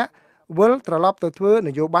118នាក់វិលត្រឡប់ទៅធ្វើន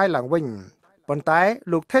យោបាយឡើងវិញប៉ុន្តែ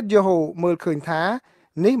លោក Ted Yoho មើលឃើញថា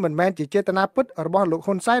នេះមិនមែនជាចេតនាពិតរបស់លោក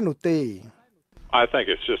ហ៊ុនសែននោះទេ I think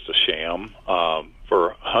it's just a sham for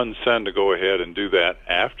Hun Sen to go ahead and do that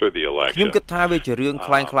after the election. ខ្ញុំគិតថាវាជារឿងค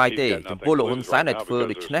ล้ายៗទេចំពោះលោកហ៊ុនសែនដែលធ្វើ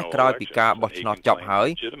ដូច្នេះក្រោយពីការបោះឆ្នោតចប់ហើយ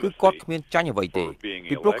គឺគាត់គ្មានចាញ់អ្វីទេ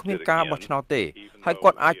ពីព្រោះគ្មានការបោះឆ្នោតទេហើយ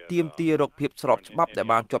គាត់អាចទាមទាររកភាពស្របច្បាប់ដែល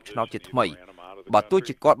បានជាប់ឆ្នោតជាថ្មីបើទោះ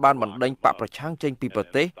ជាគាត់បានបណ្ដេញបកប្រឆាំងចេញពីប្រ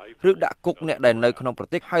ទេសឬដាក់គុកអ្នកដែលនៅក្នុងប្រ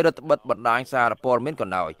ទេសហើយរដ្ឋបិទបណ្ដាញសារព័ត៌មានក៏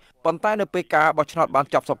ដោយប៉ុន្តែនៅពេលការបោះឆ្នោតបាន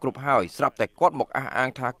ចប់សពគ្រប់ហើយស្រាប់តែគាត់មកអះអាង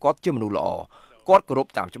ថាគាត់ជាមនុស្សល្អគាត់គោរព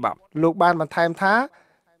តាមច្បាប់លោកបានបន្ថែមថា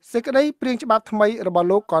សេចក្តីព្រាងច្បាប់ថ្មីរបស់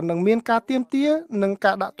លោកក៏នឹងមានការទាមទារនិង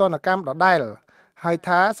ការដាក់ទណ្ឌកម្មដដែលហើយ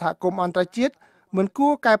ថាសហគមន៍អន្តរជាតិមិនគួ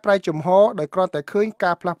រកែប្រែជំហរដោយគ្រាន់តែឃើញ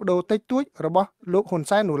ការផ្លាស់ប្ដូរតិចតួចរបស់លោកហ៊ុន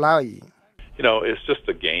សែននោះឡើយIt's just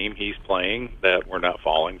a game he's playing that we're not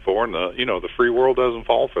falling for, and the free world doesn't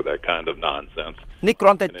fall for that kind of nonsense. នេះគ្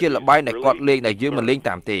រាន់តែជាល្បែងដែលគាត់លេងដែលយើងមិនលេង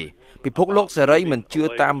តាមទេពិភពលោកសេរីមិនជឿ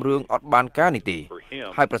តាមរឿងអត់បានការនេះទេ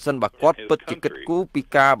ហើយប្រសិនបើគាត់ពិតជាគិតគូរពី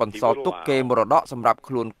ការបន្សល់ទុកកេរមរតកសម្រាប់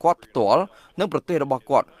ខ្លួនគាត់ផ្ទាល់និងប្រទេសរបស់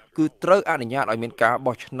គាត់គឺត្រូវអនុញ្ញាតឲ្យមានការ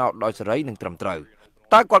បោះឆ្នោតដោយសេរីនិងត្រឹមត្រូវ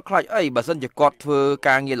តើគាត់ខ្លាចអីបើសិនជាគាត់ធ្វើ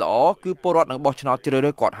ការងារល្អគឺពលរដ្ឋនឹងបោះឆ្នោតជ្រើស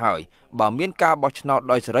រើសគាត់ហើយបើមានការបោះឆ្នោត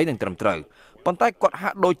ដោយសេរីនិងត្រឹមត្រូវប៉ុន្តែគាត់ហា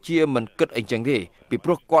ក់ដូចជាមិនគិតអីចឹងទេពីព្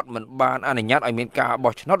រោះគាត់មិនបានអនុញ្ញាតឲ្យមានការ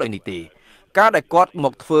បោះឆ្នោតដោយនេះទេការដែលគាត់ម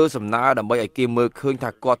កធ្វើសំណើដើម្បីឲ្យគេមើលឃើញថា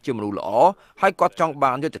គាត់ជាមនុស្សល្អហើយគាត់ចង់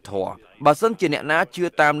បានយុត្តិធម៌បើសិនជាអ្នកណាជឿ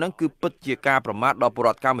តាមនឹងគឺពិតជាការប្រមាថដល់ពលរ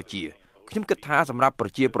ដ្ឋកម្ពុជាខ្ញុំគិតថាសម្រាប់ប្រ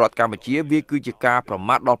ជាពលរដ្ឋកម្ពុជាវាគឺជាការប្រ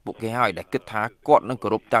មាថដល់ពួកគេហើយដែលគិតថាគាត់នឹងគោ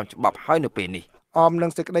រពតាមច្បាប់ហើយនៅពេលនេះអមនឹ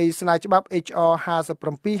ងសេចក្តីស្នើច្បាប់ HR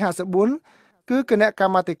 5754 គឺគណៈក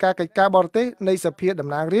ម្មាធិការកិច្ចការបរទេសនៃសភាតំ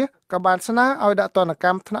ណាងរាស្ត្រក៏បានស្នើឲ្យដាក់ទណ្ឌក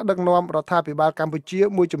ម្មថ្នាក់ដឹកនាំរដ្ឋាភិបាលកម្ពុជា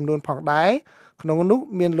មួយចំនួនផងដែរក្នុងនោះ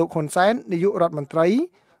មានលោកហ៊ុនសែននាយករដ្ឋមន្ត្រី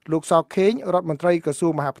លោកសខេងរដ្ឋមន្ត្រីក្រសួ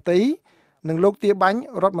ងមហាផ្ទៃនិងលោកទាបាញ់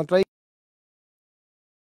រដ្ឋមន្ត្រី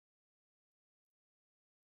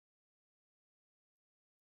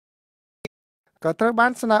ក៏ត្រូវបា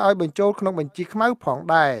នស្នើឲ្យបញ្ចូលក្នុងបញ្ជីខ្មៅផង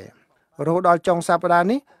ដែររហូតដល់ចុងសប្តាហ៍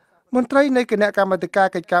នេះមន្ត្រីនៃគណៈកម្មាធិការ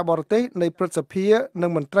កិច្ចការបរទេសនៃព្រឹទ្ធសភានិ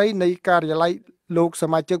ងមន្ត្រីនៃការិយាល័យលោកស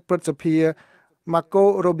មាជិកព្រឹទ្ធសភា Marco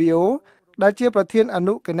Rubio ដែលជាប្រធានអ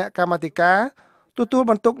នុគណៈកម្មាធិការទទួល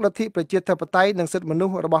បន្ទុកលទ្ធិប្រជាធិបតេយ្យនិងសិទ្ធិមនុ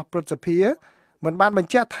ស្សរបស់ព្រឹទ្ធសភាមិនបានប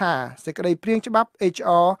ញ្ជាក់ថាសេចក្តីព្រាងច្បាប់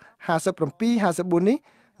HR 57-54 នេះ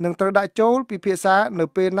នឹងត្រូវដាក់ចូលពិភាក្សានៅ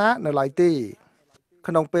ពេលណានៅឡើយទេ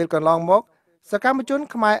ក្នុងពេលកន្លងមកសកម្មជន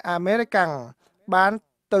ខ្មែរអាមេរិកាំងបាន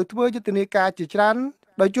ទៅធ្វើយុទ្ធនាការជាច្រើន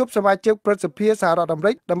ដោយជួបសមាជិកព្រឹទ្ធសភាសហរដ្ឋអាមេ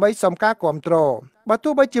រិកដើម្បីសុំការគាំទ្របើ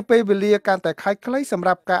ទោះបីជាពេលវេលាកាន់តែខាតខ្លីសម្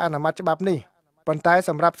រាប់ការអនុម័តច្បាប់នេះប៉ុន្តែស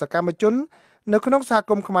ម្រាប់សកម្មជននៅក្នុងសហ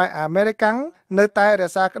គមន៍ខ្មែរអាមេរិកាំងនៅតែរ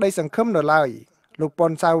ក្សាក្តីសង្ឃឹមនៅឡើយលោកប៉ុ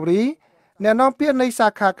នសាវរីអ្នកនាំពាក្យនៃសា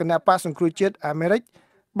ខាគណៈបកសង្គ្រោះជាតិអាមេរិក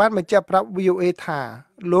បានបញ្ជាក់ប្រាប់ VOA ថា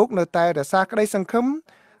លោកនៅតែរក្សាក្តីសង្ឃឹម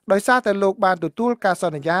ដោយសារតែលោកបានទទួលការស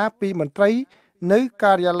ន្យាពីមន្ត្រីនៅ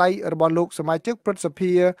ការិយាល័យរបស់លោកសមាជិកព្រឹទ្ធស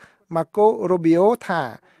ភា Marco Rubio ថា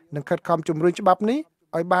នឹងខិតខំជំរុញច្បាប់នេះ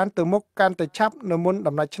ឲ្យបានទៅមុខកាន់តែឆាប់នៅមុន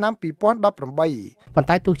ដំណាច់ឆ្នាំ2018ប៉ុន្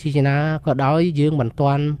តែទោះជាណាក៏ដោយយើងមិន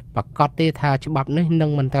ទាន់ប្រកាសទេថាច្បាប់នេះនឹង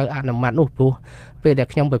មិនត្រូវអនុម័តនោះព្រោះពេលដែល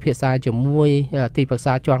ខ្ញុំពិភាក្សាជាមួយទីប្រឹក្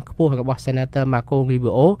សាជាន់ខ្ពស់របស់ Senator Marco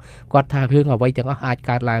Rubio គាត់ថារឿងអ្វីទាំងអស់អាច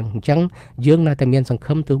កើតឡើងអញ្ចឹងយើងនៅតែមានសង្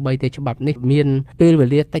ឃឹមទោះបីតែច្បាប់នេះមានពេលវេ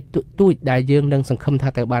លាតិចតួចដែលយើងនឹងសង្ឃឹមថា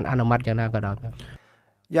ត្រូវបានអនុម័តយ៉ាងណាក៏ដោយ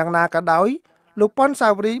យ៉ាងណាក៏ដោយលោកប៉ុនសា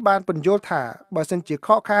វរីបានពន្យល់ថាបើសិនជាខ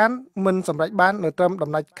កខានមិនសម្រេចបាននៅត្រឹមដំ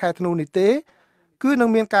ណាច់ខែធ្នូនេះទេគឺនឹង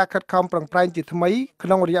មានការខិតខំប្រឹងប្រែងជាថ្មីក្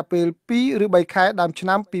នុងរយៈពេល2ឬ3ខែដើមឆ្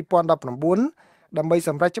នាំ2019ដើម្បីស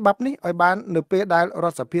ម្រេចច្បាប់នេះឲ្យបាននៅពេលដែលរ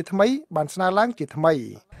ដ្ឋសភាថ្មីបានស្នើឡើងជាថ្មី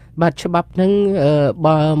បាទច្បាប់នឹង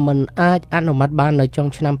បើមិនអាចអនុម័តបាននៅចុង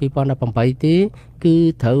ឆ្នាំ2018ទេគឺ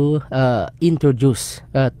ត្រូវ introduce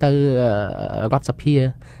ទៅរដ្ឋសភា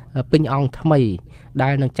ពេញអង្គថ្មីដែ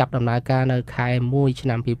លនឹងចាប់ដំណើរការនៅខែ1ឆ្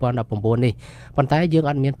នាំ2019នេះប៉ុន្តែយើង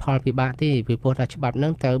អត់មានផលពិបាកទេពីព្រោះថាច្បាប់នឹ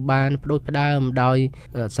ងត្រូវបានផ្ដួចផ្ដើមដោយ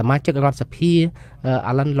សមាជិករដ្ឋសភា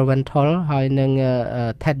Alan Lowenthal ហើយនិង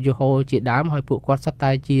Ted Yoho ជាដើមហើយពួកគាត់សុទ្ធ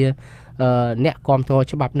តែជាអ្នកគ្រប់គ្រង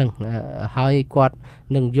ច្បាប់នឹងហើយគាត់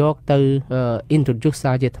នឹងយកទៅ introduce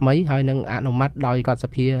ជាថ្មីហើយនឹងអនុម័តដោយរដ្ឋស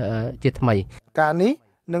ភាជាថ្មីការនេះ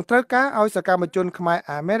នឹងត្រូវការឲ្យសកម្មជនខ្មែរ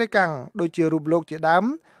អាមេរិកាំងដូចជារូបលោកជាដើម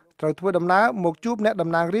ត្រូវធ្វើដំណើរមកជួបអ្នកតំ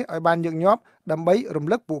ណាងរាស្ត្រឲ្យបានញឹកញាប់ដើម្បីរំ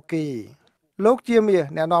លឹកពួកគេលោកជាមាស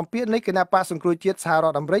អ្នកនាំពាក្យនៃគណៈបកសង្គ្រោះជាតិសហរ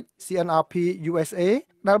ដ្ឋអាមេរិក CNRP USA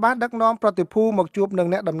ដែលបានដឹកនាំប្រតិភូមកជួបនឹង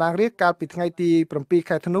អ្នកតំណាងរាស្ត្រកាលពីថ្ងៃទី7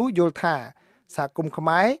ខែធ្នូយល់ថាសហគមន៍ខ្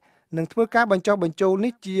មែរនឹងធ្វើការបញ្ចុះបញ្ចូល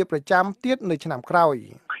នេះជាប្រចាំទៀតនៅឆ្នាំក្រោយ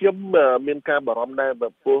ខ្ញុំមានការបារម្ភដែរ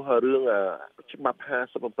ព្រោះរឿងច្បាប់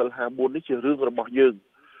57-54នេះជារឿងរបស់យើង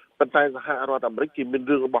ប៉ុន្តែសហរដ្ឋអាមេរិកគេមាន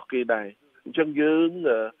រឿងរបស់គេដែរអញ្ចឹង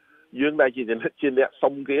យើងដែលជាអ្នក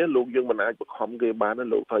សុំគេលោកយើងមិនអាចបង្ខំគេបានទេ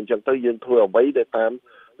លោកថាអញ្ចឹងទៅយើងធ្វើអ្វីដែលតាម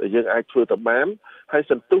យើងអាចធ្វើទៅបានហើយ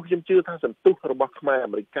សន្ទុះខ្ញុំជឿថាសន្ទុះរបស់ខ្មែរអា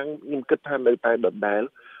មេរិកខ្ញុំគិតថានៅតែដដែល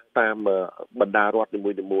តាមបណ្ដារដ្ឋនី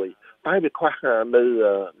មួយៗតែវាខ្វះនៅ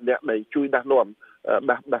អ្នកដែលជួយដាស់នាំ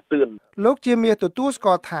ដាស់តឿនលោកជាមាសទទួលស្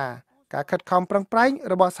គាល់ថាការខិតខំប្រឹងប្រែង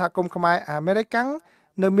របស់សហគមន៍ខ្មែរអាមេរិក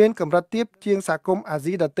នៅមានកម្រិតទាបជាងសហគមន៍អា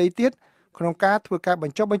ស៊ីដទៃទៀតក្នុងការធ្វើការប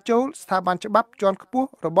ញ្ចុះបញ្ចូលស្ថាប័នច្បាប់ជាន់ខ្ពស់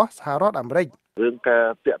របស់សហរដ្ឋអាមេរិករឿងការ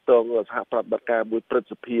តាក់ទងសហប្រតិបត្តិការមួយព្រឹទ្ធ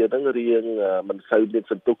សភាហ្នឹងរៀងមិនសូវមាន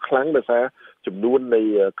សន្ទុះខ្លាំងដោយសារចំនួននៃ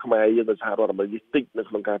ខ្មែរយើងនៅសហរដ្ឋអាមេរិកតិចនៅ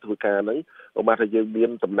ក្នុងការធ្វើការហ្នឹងឧបមាថាយើងមាន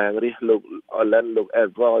តំណាងរាស្ត្រលោក Allen លោក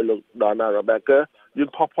Edroy លោក Donald Rebecca យើង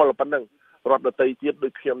ផុសផុលប៉ុណ្ណឹងរដ្ឋដទៃទៀតដូ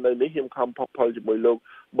ចខ្ញុំនៅនេះខ្ញុំខំផុសផុលជាមួយលោក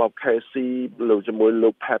Bob Casey លោកជាមួយលោ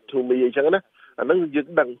ក Pat Toomey អញ្ចឹងណាអានឹងយើង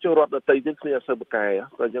ដឹងចុះរដ្ឋដទៃទៀតគ្នាអសិបកែ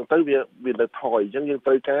តែអញ្ចឹងទៅវានៅថយអញ្ចឹងយើង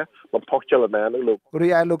ត្រូវការបំផុសចលនានឹងលោករី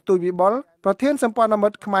ឯលោកទូចវិបុលប្រធានសម្ព័ន្ធមិ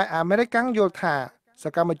ត្តខ្មែរអាមេរិកាំងយល់ថាស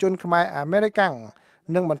កម្មជនខ្មែរអាមេរិកាំង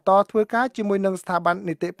នឹងបន្តធ្វើការជាមួយនឹងស្ថាប័ន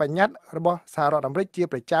នីតិបញ្ញត្តិរបស់សហរដ្ឋអាមេរិកជា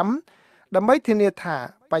ប្រចាំដើម្បីធានាថា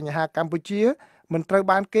បញ្ហាកម្ពុជាមិនត្រូវ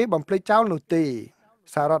បានគេបំភ្លេចចោលនោះទេ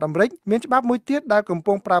សហរដ្ឋអាមេរិកមានច្បាប់មួយទៀតដែលកំ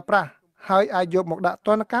ពុងប្រើប្រាស់ហើយអាចយកមកដាក់ទ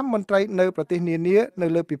ណ្ឌកម្មមន្ត្រីនៅប្រទេសនានានៅ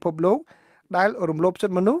លើពិភពលោកដែលរំលោភសិ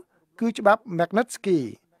ទ្ធិមនុស្សគឺច្បាប់ Magnitsky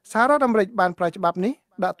សហរដ្ឋអាមេរិកបានប្រើច្បាប់នេះ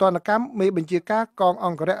ដាក់ទណ្ឌកម្មមេបញ្ជាការកងអ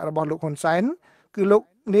ង្គរៈរបស់លោកហ៊ុនសែនគឺលោក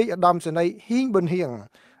នាយឧត្តមសេនីយ៍ហ៊ីងប៊ុនហៀង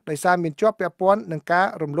ដោយសារមានជាប់ពាក់ព័ន្ធនឹងការ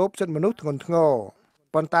រំលោភសិទ្ធិមនុស្សធ្ងន់ធ្ងរ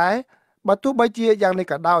ប៉ុន្តែ បើទោះបីជាយ៉ាងនេះ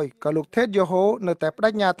ក៏ដោយក៏លោកថេតយូហូនៅតែប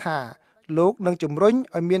ដិញ្ញាថាលោកនឹងជំរុញ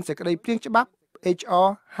ឲ្យមានសេចក្តីព្រាងច្បាប់ HR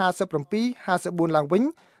 5754ឡើងវិញ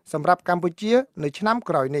សម្រាប់កម្ពុជានៅឆ្នាំ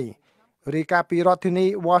ក្រោយនេះរាយការណ៍ពីរដ្ឋធានី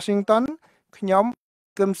Washington ខ្ញុំ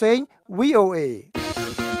គឹមសេង VOA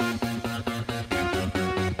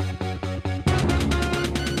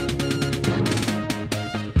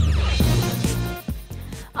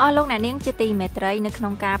អស់លោកអ្នកនាងជាទីមេត្រីនៅក្នុ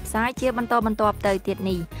ងការផ្សាយជាបន្តបន្ទាប់ទៅទៀត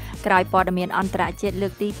នេះក្រោយព័ត៌មានអន្តរជាតិលើ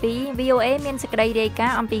កទី2 VOA មានសេចក្តីរាយកា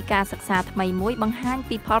រណ៍អំពីការសិក្សាថ្មីមួយបង្ហាញ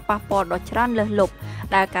ពីផលប៉ះពាល់ដ៏ច្រើនលើសលប់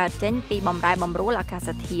ដែលកើតចេញពីបម្រែបម្រួលអាកាស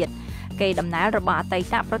ធាតុកេរដំណែលរបស់អតី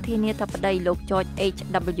តប្រធានាធិបតីលោក George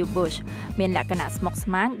H.W. Bush មានលក្ខណៈស្មុគស្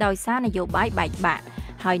មាញដោយសារនយោបាយបែកបាក់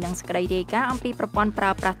ហើយនឹងសេចក្តីរាយការណ៍អំពីប្រព័ន្ធប្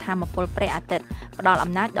រើប្រាស់ថាមពលព្រះអាទិត្យផ្ដល់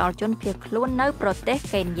អំណាចដល់ជនភៀសខ្លួននៅប្រទេស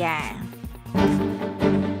កេនយ៉ា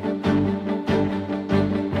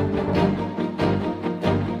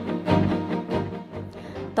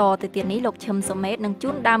តទៅទៀតនេះលោកឈឹមសុមេតនឹងជូ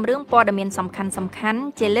នដើមរឿងព័ត៌មានសំខាន់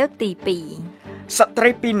ជាលើកទី2ស្ត្រី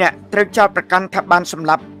2នាក់ត្រូវចោទប្រកាន់ថាបានសម្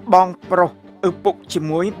លាប់បងប្រុសឪពុកជា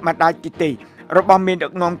មួយម្ដាយទីទីរបស់មេដឹ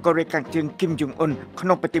កនាំកូរ៉េខាងជើងគីម យុងអ៊ុនក្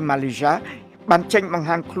នុងប្រទេសម៉ាឡេស៊ីបានចេញបង្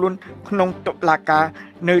ហាញខ្លួនក្នុងតុលាការ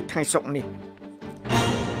នៅថ្ងៃសុក្រនេះ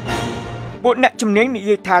ពួកអ្នកជំនាញនិ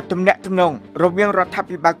យាយថាទំនាក់ទំនងរវាងរដ្ឋា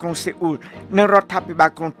ភិបាលក្រុងសេអ៊ូលនិងរដ្ឋាភិបាល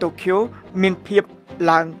ក្រុងតូក្យូមានភាព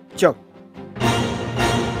ឡើងចុះ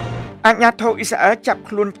អាជ្ញាធរអ៊ីស្រាអែលចាប់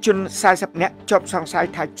ខ្លួនជន40នាក់ជាប់សង្ស័យ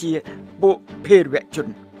ថាជាពួកភេរវជន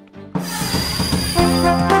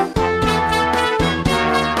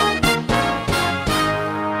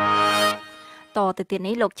តទៅទៀត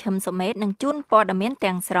នេះលោកឈឹមសុមេតនឹងជូនព័ត៌មាន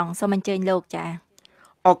ទាំងស្រុងសូមអញ្ជើញលោកចា៎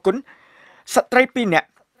អរគុណស្ត្រី2នាក់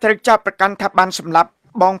ត្រូវចោទប្រកាន់ថាបានសម្លាប់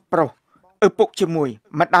បងប្រុសឪពុកជាមួយ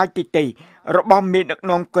ម្ដាយទីទីរបស់មេដឹក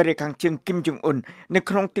នាំកូរ៉េខាងជើងគីម យុងអ៊ុននៅ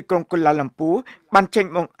ក្នុងទីក្រុងកូឡាឡាំពូបានចេញ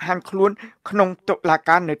បង្ហាញខ្លួនក្នុងតុលា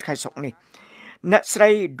ការនៅថ្ងៃសុក្រនេះអ្នកស្រី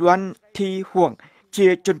ឌួនធីហួងជា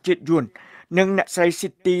ជនជាតិយួននិងអ្នកស្រីស៊ី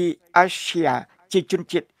ទីអាសៀជាជន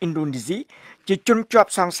ជាតិឥណ្ឌូនេស៊ីជាជនជាប់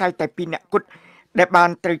សង្ស័យតែ2នាក់គត់ដែលបាន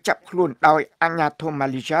ត្រូវចាប់ខ្លួនដោយអាជ្ញាធរម៉ា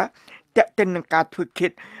ឡេស៊ីទាក់ទិននឹងការធ្វើឃា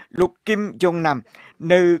តលោកគីមយ៉ុងណាំ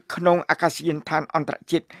នៅក្នុងអាកាសយានដ្ឋានអន្តរ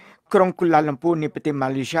ជាតិក្រុងកូឡាឡាំពូនៃប្រទេសម៉ា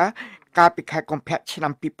ឡេស៊ីកាលពីខែកុម្ភៈឆ្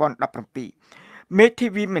នាំ2017មេធា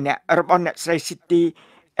វីម្នាក់របស់អ្នកស្រីស៊ីទី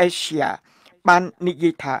អេសៀបាននិយា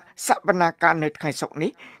យថាសវនាការនៅថ្ងៃសុក្រ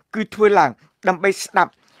នេះគឺធ្វើឡើងដើម្បីស្ដា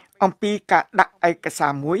ប់អំពីការដាក់ឯកសា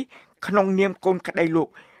រមួយក្នុងនាមកូនក្តីលោក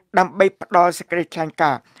ដើម្បីផ្ដល់សេចក្តីថ្លែង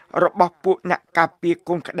ការណ៍របស់ពួកអ្នកការពារ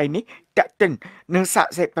កូនក្តីនេះតាក់ទិននឹងសា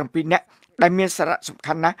ក្សី7នាក់ដែលមានសារៈសំ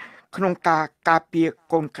ខាន់ណាស់ក្នុងការការពារ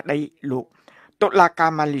កូនក្តីលោកតុលាកា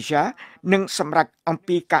រម៉ាឡេស៊ីនឹងសម្រេចអំ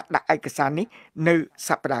ពីការដាក់ឯកសារនេះនៅស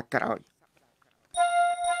ប្តាហ៍ក្រោយ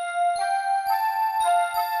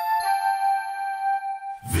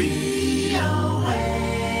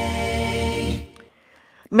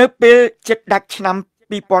នៅពេលជិតដាច់ឆ្នាំ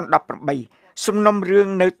2018សំណុំរឿង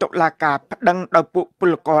នៅតុលាការប្តឹងដោយពួកព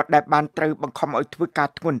លករដែលបានត្រូវបង្ខំឲ្យធ្វើការ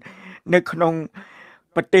ធ្ងន់នៅក្នុង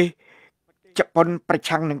ប្រទេសជប៉ុនប្រ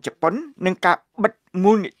ឆាំងនឹងជប៉ុននឹងការបិទ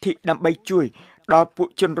មូលនិធិដើម្បីជួយដល់ពួក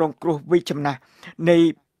ជនរងគ្រោះវ័យចំណាស់នៃ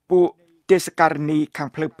ពួកទេសករណីខាង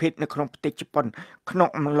ផ្លូវភេទនៅក្នុងប្រទេសជប៉ុនក្នុង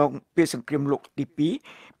អំឡុងពេលសង្គ្រាមលោកទី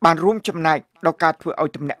2បានរួមចំណែកដល់ការធ្វើឲ្យ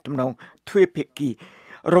ទំនាក់ទំនងទ្វេភាគី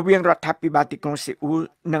រវាងរដ្ឋាភិបាលទីក្រុងសេអ៊ូល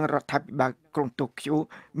និងរដ្ឋាភិបាលក្រុងតូក្យូ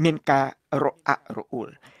មានការរអាក់រអួល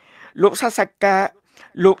លោកសាសា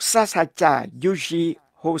ចាយូជី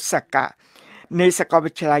ហូសាកានៃសាកល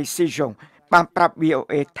វិទ្យាល័យសេយ៉ុងបានប្រាប់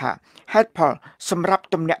VOA ថាហេតុផលសម្រាប់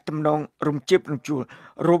ទំនាក់ទំនងរំជើបរំជួល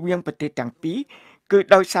រវាងប្រទេសទាំងពីរគឺ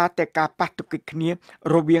ដោយសារតែការប៉ះទង្គិចគ្នា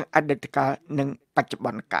រវាងអតីតកាលនិងបច្ចុប្ប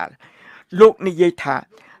ន្នកាលលោកនិយាយថា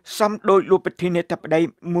សំដោយលោកប្រធានាធិបតី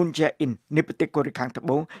មូនជេអ៊ិននៃប្រទេសកូរ៉េខាងត្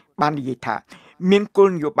បូងបាននិយាយថាមានគោល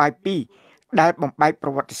នយោបាយពីរដែលបំបែកប្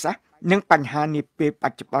រវត្តិសាស្ត្រនិងបញ្ហានាពេលប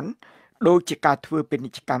ច្ចុប្បន្នដូចជាការធ្វើពាណិ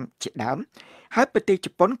ជ្ជកម្មជាដើមហើយប្រទេសជ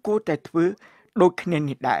ប៉ុនគួរតែធ្វើដូចគ្នា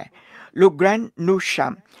នេះដែរលោក Grand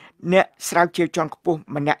Nusham អ្នកស្រាវជ្រាវជាន់ខ្ពស់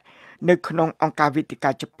ម្នាក់នៅក្នុងអង្គការវិទ្យាកា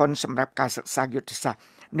រជប៉ុនសម្រាប់ការសិក្សាយុទ្ធសាស្ត្រ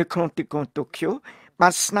នៅក្នុងទីក្រុងតូក្យូបា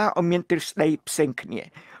នស្នើឲ្យមានទ្រឹស្ដីផ្សេងគ្នា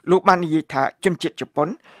លោកបាននិយាយថាជនជាតិជប៉ុន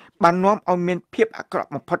បាននាំឲ្យមានភាពអាក្រក់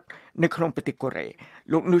បំផុតនៅក្នុងប្រទេសកូរ៉េ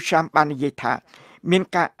លោក Nusham បាននិយាយថាមាន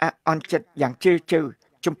ការអន់ចិត្តយ៉ាងជ្រាលជ្រៅ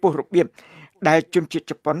ចំពោះរបៀបដែលជនជាតិ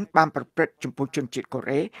ជប៉ុនបានប្រព្រឹត្តចំពោះជនជាតិកូ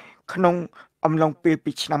រ៉េក្នុងអំឡុងពេល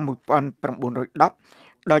ពីឆ្នាំ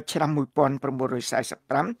1910ដល់ឆ្នាំ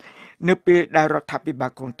1945នៅពេលដែលរដ្ឋាភិបា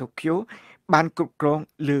លក្រុងតូក្យូបានគ្រប់គ្រង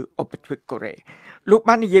លើឧបទ្វីបកូរ៉េលោក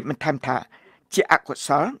បាននិយាយបន្ថែមថា ជាអកុស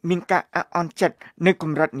លមានការអអន់ចិត្តនៅក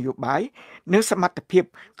ម្រិតនយោបាយនិងសមត្ថភាព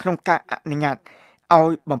ក្នុងការអនុញ្ញាតឲ្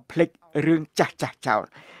យបំភ្លេចរឿងចាស់ចោល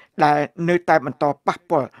ដែលនៅតែបន្តប៉ះ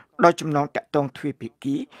ពាល់ដល់ចំណងតាក់ទងទ្វេភា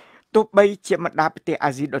គីទោះបីជាបណ្ដាប្រទេស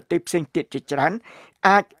អាស៊ីដទៃផ្សេងទៀតជាច្រើន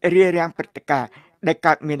អាចរារាំងព្រឹត្តិការណ៍ដែល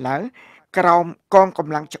កើតមានឡើងក្រោមកងក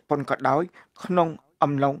ម្លាំងជប៉ុនក៏ដោយក្នុង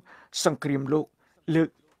អំឡុងសង្គ្រាមលោកលើក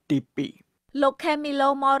ទី2 លោក Camilo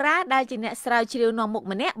Mora ដែលជាអ្នកស្រាវជ្រាវនាំមុខ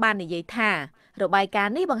ម្នាក់បាននិយាយថារបាយការ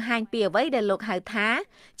ណ៍នេះបង្ហាញពីអ្វីដែលលោកហៅថា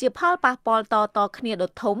ជាផលប៉ះពាល់តគ្នា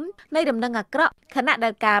ដ៏ធំនៃដំណឹងអាក្រក់ខណៈដែ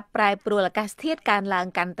លការប្រែប្រួលអាកាសធាតុកើនឡើង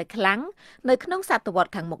កាន់តែខ្លាំងនៅក្នុងសតវត្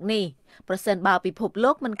សខាងមុខនេះប្រសិនបើពិភព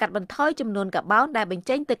លោកមិនកាត់បន្ថយចំនួនកាបូនដែលបញ្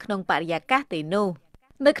ចេញទៅក្នុងបរិយាកាសទេនោះ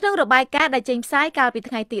នៅក្នុងរបាយការណ៍ដែលចេញផ្សាយកាលពី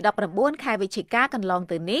ថ្ងៃទី19ខែវិច្ឆិកាកន្លង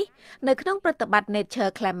ទៅនេះនៅក្នុងប្រតិបត្តិ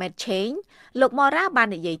Nature Climate Change លោក Mora បាន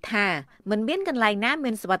និយាយថាមិនមានកន្លែងណា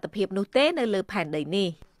មានសុវត្ថិភាពនោះទេនៅលើផែនដីនេះ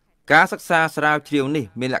ការសិក្សាស្រាវជ្រាវនេះ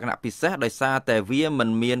មានលក្ខណៈពិសេសដោយសារតែវាមិន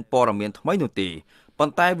មានព័ត៌មានថ្មីនោះទេប៉ុ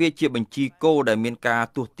ន្តែវាជាបញ្ជីកូដដែលមានការ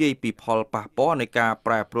ទស្សន៍ទាយពីផលប៉ះពាល់នៃការ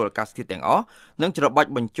ប្រែប្រួលអាកាសធាតុទាំងអស់និងច្របាច់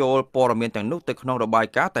បញ្ចូលព័ត៌មានទាំងនោះទៅក្នុងរបាយ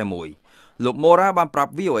ការណ៍តែមួយលោក Mora បានប្រា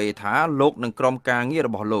ប់ VOA ថាលោកនិងក្រុមការងាររ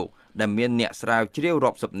បស់លោកដែលមានអ្នកស្រាវជ្រាវ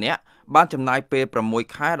រាប់សិបនាក់បានចំណាយពេល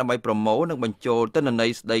6ខែដើម្បីប្រមូលនិងបញ្ចូលទិន្នន័យ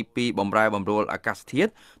ស្ដីពីបម្រែបម្រួលអាកាសធា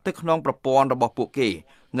តុទៅក្នុងប្រព័ន្ធរបស់ពួកគេ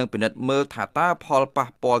និងពិនិត្យមើលថាតើផលប៉ះ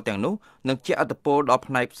ពាល់ទាំងនោះនឹងជះឥទ្ធិពលដល់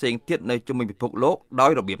ផ្នែកផ្សេងទៀតនៅជុំវិញពិភពលោកដោ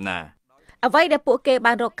យរបៀបណាអ្វីដែលពួកគេ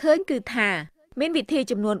បានរកឃើញគឺថាមានវិធី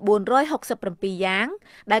ចំនួន467យ៉ាង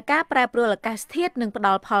ដែលការប្រែប្រួលអាកាសធាតុនឹងផ្ដ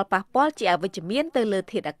ល់ផលប៉ះពាល់ជាអវិជ្ជមានទៅលើ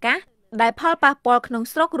ធាតុអាកាសដែលផលប៉ះពាល់ក្នុង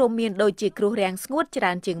ស្រុករួមមានដូចជាគ្រោះរាំងស្ងួតច្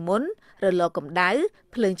រើនជាងមុនរលកកម្ដៅ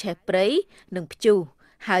ភ្លើងឆេះព្រៃនិងព្យុះ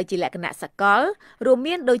ហើយជាលក្ខណៈសកលរួម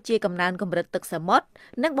មានដូចជាកំណើនកម្រិតទឹកសមុទ្រ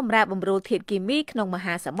និងបម្រែបម្រួលធាតុគីមីក្នុងម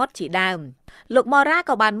ហាសមុទ្រជាដើមលោក Mora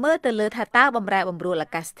ក៏បានមើលទៅលើថាតើបម្រែបម្រួលអា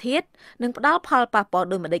កាសធាតុនឹងផ្ដល់ផលប៉ះពាល់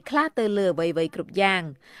ដូចម្តេចខ្លះទៅលើអ្វីៗគ្រប់យ៉ាង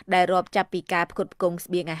ដែលរាប់ចាប់ពីការផ្គត់ផ្គង់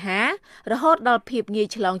ស្បៀងអាហាររហូតដល់ភាពងាយ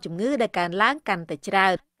ឆ្លងជំងឺដែលកើនឡើងកាន់តែច្រើ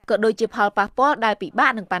នក៏ដូចជាផលប៉ះពាល់ដែលពិបា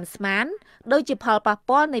កនឹងប៉ាន់ស្មានដូចជាផលប៉ះ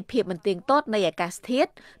ពាល់នៃភាពមិនទៀងទាត់នៃអាកាសធាតុ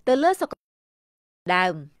ទៅលើសុខភាពដើ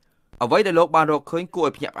មអ្វីដែលលោកបានរកឃើញគួរ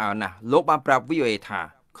ឲ្យភ្ញាក់ផ្អើលណាស់លោកបានប្រាប់ VOA ថា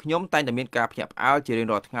ខ្ញុំតែងតែមានការភ្ញាក់ផ្អើលជារៀង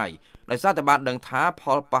រាល់ថ្ងៃដោយសារតែបានដឹងថាផ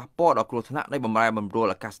លប៉ះពាល់ដល់គ្រោះថ្នាក់នៃបម្រែបម្រួល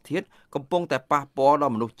អាកាសធាតុកំពុងតែប៉ះពាល់ដ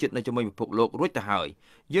ល់មនុស្សជាតិនៅជុំវិញពិភពលោករួចទៅហើយ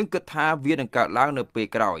យើងគិតថាវានឹងកើតឡើងនៅពេល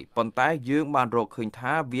ក្រោយប៉ុន្តែយើងបានរកឃើញ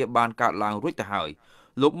ថាវាបានកើតឡើងរួចទៅហើយ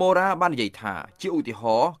លោក Mora បាននិយាយថាជាឧទាហ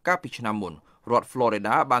រណ៍កាលពីឆ្នាំមុនរដ្ឋ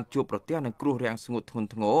Florida បានជួបប្រទះនឹងគ្រោះរាំងស្ងួតធ្ងន់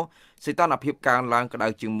ធ្ងរសីតុណ្ហភាពកើនឡើងក្តៅ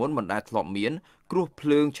ជាងមុនមិនដែលធ្លាប់មានគ្រោះភ្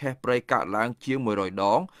លើងឆេះព្រៃកើតឡើងជាង100ដ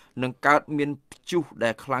ងនិងកើតមានព្យុះដែ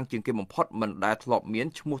លខ្លាំងជាងគេបំផុតមិនដែលធ្លាប់មាន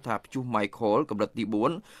ឈ្មោះថាព្យុះ Michael កម្រិតទី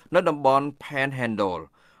4នៅតំបន់ Panhandle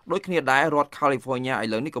ដូចគ្នាដែររដ្ឋ California ឥ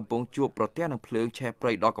ឡូវនេះកំពុងជួបប្រទះនឹងភ្លើងឆេះព្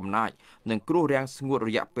រៃដ៏កំណាចនិងគ្រោះរាំងស្ងួតរ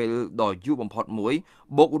យៈពេលដ៏យូរបំផុតមួយ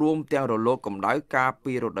បូករួមទាំងរលកកម្ដៅកាល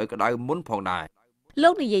ពីរដូវក្ដៅមុនផងដែរលោ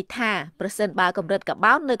កនិយាយថាប្រសិនបើកម្រិតកា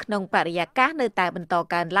បូននៅក្នុងបរិយាកាសនៅតែបន្ត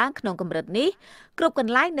កើនឡើងក្នុងកម្រិតនេះគ្រប់ក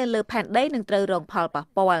ន្លែងនៅលើផែនដីនឹងត្រូវរងផលប៉ះ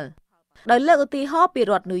ពាល់ដោយលើកឧទាហរណ៍ពី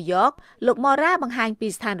រដ្ឋ New York លោក Mora បង្ហាញពី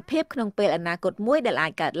ស្ថានភាពក្នុងពេលអនាគតមួយដែលអា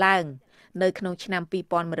ចកើតឡើងនៅក្នុងឆ្នាំ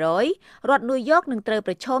2100រដ្ឋ New York នឹងត្រូវ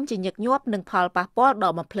ប្រឈមជាញឹកញាប់នឹងផលប៉ះពាល់ដ៏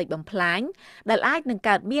បំផ្លិចបំផ្លាញដែលអាចនឹង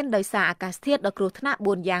កើតមានដោយសារអាកាសធាតុដ៏គ្រោះថ្នាក់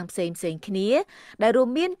4យ៉ាងផ្សេងៗគ្នាដែលរួម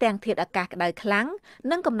មានទាំងធាតុអាកាសក្តៅខ្លាំង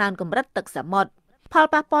និងកំណើនកម្រិតទឹកសមុទ្រផល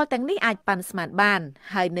ប៉ះពាល់ទាំងនេះអាចប៉ាន់ស្មានបាន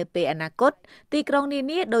ហើយនៅពេលអនាគតទីក្រុងនា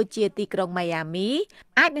នាដូចជាទីក្រុងម៉ៃអាមី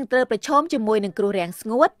អាចនឹងត្រូវប្រឈមជាមួយនឹងគ្រោះរាំងស្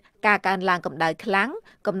ងួតការកើនឡើងកម្ដៅខ្លាំង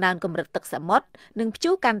កំណើនកម្រិតទឹកសមុទ្រនិងព្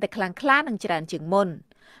យុះកាន់តែខ្លាំងក្លានិងច្រើនជាងមុន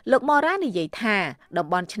លោក Mora និយាយថាតំ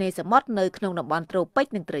បន់ឆ្នេរសមុទ្រនៅក្នុងតំបន់ត្រូពិច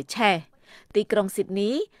នឹងត្រូវឆេះទីក្រុង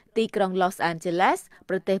Sydney ទីក្រុង Los Angeles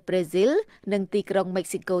ប្រទេសប្រេស៊ីលនិងទីក្រុង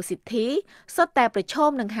Mexico City សុទ្ធតែប្រឈម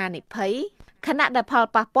នឹងហានិភ័យខណៈដែលផល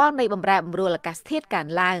ប៉ះពាល់នៃបម្រែបម្រួលអាកាសធាតុកើន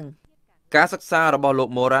ឡើងការសិក្សារបស់លោក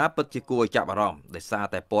Mora ពិតជាគួរឲ្យចាប់អារម្មណ៍ដោយសារ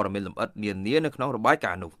តែព័ត៌មានលម្អិតនានានៅក្នុងរបាយ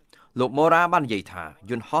ការណ៍នោះលោក Mora បាននិយាយថា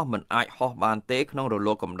យន្តហោះមិនអាចហោះបានទេក្នុងរល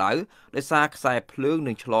កកម្ដៅដោយសារខ្សែភ្លើង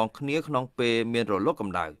នឹងឆ្លងគ្នាក្នុងពេលមានរលកក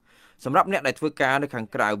ម្ដៅសម្រាប់អ្នកដែលធ្វើការនៅខាង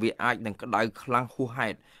ក្រៅវាអាចនឹងក្តៅខ្លាំងហួសហេ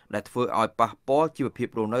តុដែលធ្វើឲ្យប៉ះពាល់ជីវភាព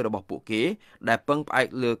រស់នៅរបស់ពួកគេដែលពឹងផ្អែក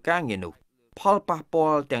លើការងារនោះផលប៉ះពា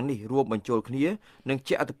ល់ទាំងនេះរួមបញ្ចូលគ្នានឹង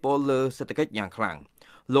ជះឥទ្ធិពលលើសេដ្ឋកិច្ចយ៉ាងខ្លាំង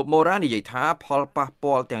លោក Mora និយាយថាផលប៉ះ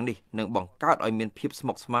ពាល់ទាំងនេះនឹងបង្កើតឲ្យមានភាពស្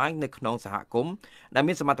មុគស្មាញនៅក្នុងសហគមន៍ដែល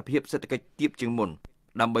មានសមត្ថភាពសេដ្ឋកិច្ចទាបជាងមុន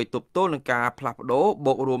ដើម្បីទប់ទល់នឹងការផ្លាស់ប្ដូរ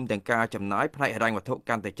បូករួមទាំងការចំណាយផ្នែកហិរញ្ញវត្ថុ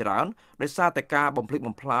កាន់តែច្រើនដោយសារតែការបំផ្លិច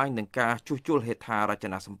បំផ្លាញនិងការជួសជុលហេដ្ឋារច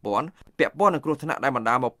នាសម្ព័ន្ធពាក់ព័ន្ធនឹងគ្រោះថ្នាក់ដែលបណ្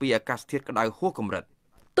ដាលមកពីអាកាសធាតុក្តៅហួសកម្រិត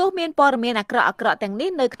ទោះមានព័ត៌មានអាក្រក់ៗទាំងនេះ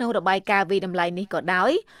នៅក្នុងរបាយការណ៍វិតម្លៃនេះក៏ដោ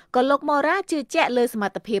យក៏លោកម៉ូរ៉ាជឿជាក់លើសម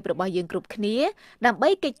ត្ថភាពរបស់យើងគ្រប់គ្នាដើម្បី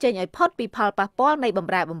គេចចេញឲ្យផុតពីផលប៉ះពាល់នៃប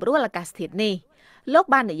ម្រែបម្រួលអាកាសធាតុនេះលោក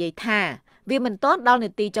បាននិយាយថាវាមិនទាន់ដល់នា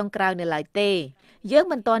ទីចុងក្រោយនៅឡើយទេយើង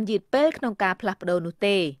មិនទាន់យឺតពេលក្នុងការផ្លាស់ប្ដូរនោះ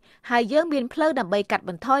ទេហើយយើងមានផ្លូវដើម្បីកាត់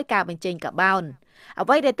បន្ថយការបញ្ចេញកាបូនអ្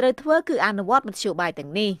វីដែលត្រូវធ្វើគឺអនុវត្តមធ្យោបាយទាំ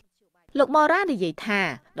ងនេះលោកម៉ូរ៉ានិយាយថា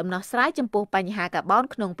ដំណោះស្រាយចំពោះបញ្ហាកាបូន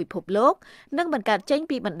ក្នុងពិភពលោកនឹងមិនកើតចេញ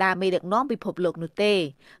ពីបណ្ដាមេដឹកនាំពិភពលោកនោះទេ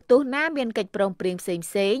ទោះណាមានកិច្ចព្រមព្រៀងផ្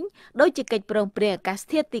សេងៗដូចជាកិច្ចព្រមព្រៀងអាកាស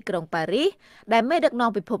ធាតុទីក្រុងប៉ារីសដែលមេដឹក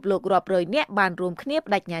នាំពិភពលោករាប់រយនាក់បានរួមគ្នាប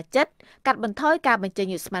ដិញ្ញាចិត្តកាត់បន្ថយការបញ្ចេញ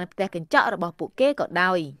ឧស្ម័នផ្ទះកញ្ចក់របស់ពួកគេក៏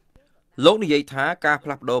ដោយលោកនិយាយថាការផ្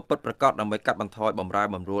លាស់ប្ដូរពិតប្រាកដដើម្បីកាត់បន្ថយបម្រែ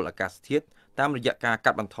បម្រួលអាកាសធាតុតាមរយៈការ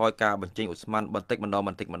កាត់បន្ថយការបញ្ចេញឧស្ម័នបន្តិចម្ដ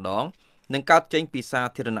ងនឹងកើតចេញពីសា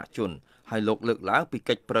ធារណជនហើយលោកលើកឡើងពី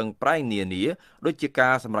កិច្ចប្រឹងប្រែងនានាដូចជាកា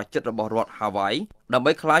រសម្រេចចិត្តរបស់រដ្ឋ Hawaii ដើម្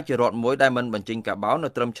បីក្លាយជារដ្ឋមួយដែលមិនបញ្ចេញកាបូននៅ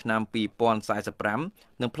ត្រឹមឆ្នាំ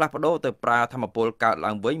2045និងផ្លាស់ប្ដូរទៅប្រើថាមពលកើត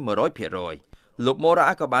ឡើងវិញ 100%លោកម៉ូរ៉ា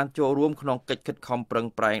ក៏បានចូលរួមក្នុងកិច្ចខិតខំប្រឹង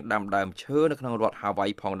ប្រែងដាំដើមឈើនៅក្នុងរដ្ឋ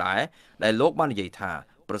Hawaii ផងដែរដែលលោកបាននិយាយថា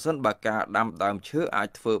ប្រសិនបើការដាំដើមឈើអាច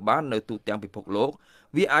ធ្វើបាននៅទូទាំងពិភពលោក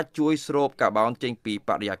វាអាចជួយស្រូបកាបូនចេញពីប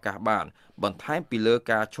រិយាកាសបានបន្ថែមពីលើ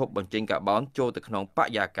ការឈប់បញ្ចេញកាបូនចូលទៅក្នុងបរិ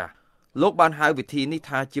យាកាសលោកបានហៅវិធីនេះ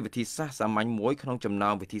ថាជាវិធីសាស្ត្រសាមញ្ញមួយក្នុងចំណោ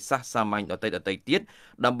មវិធីសាស្ត្រសាមញ្ញដទៃទៀត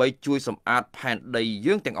ដើម្បីជួយសម្អាតផែនដី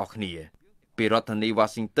យើងទាំងអស់គ្នាពីរដ្ឋធានី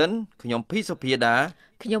Washington ខ្ញុំភីសុភាដា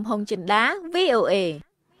ខ្ញុំហុងចិន្តា VOA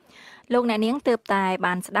លោកអ្នកនាងទើបតែ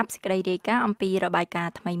បានស្ដាប់សេចក្តីរាយការណ៍អំពីរបាយការ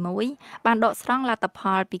ណ៍ថ្មីមួយបានដកស្រង់លទ្ធផ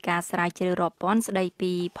លពីការស្រាវជ្រាវរាប់ពាន់ស្ដី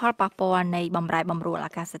ពីផលប៉ះពាល់នៃបម្រែបម្រួល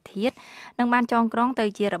អាកាសធាតុនិងបានចងក្រងទៅ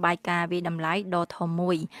ជារបាយការណ៍វិតម្លៃដ៏ធំ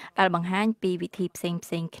មួយដែលបង្ហាញពីវិធីផ្សេង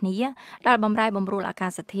ៗគ្នាដែលបម្រែបម្រួលអាកា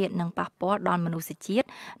សធាតុនឹងប៉ះពាល់ដល់មនុស្សជាតិ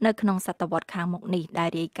នៅក្នុងសតវត្សខាងមុខនេះដែល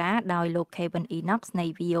រាយការណ៍ដោយលោក Kevin Enox នៃ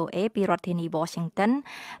VOA ពីរដ្ឋធានី Washington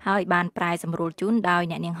ហើយបានប្រែសម្រួលជូនដោយ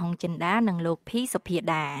អ្នកនាងហុងចិន្តានិងលោកភីសុភា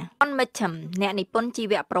ដាអ្នកនិពន្ធជី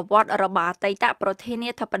វប្រវត្តិរបស់អតីតប្រធានា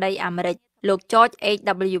ធិបតីអាមេរិកលោក George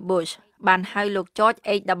H.W. Bush បានហៅលោក George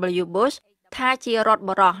H.W. Bush ថាជារដ្ឋ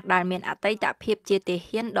បរោះដែលមានអតីតភាពជាទា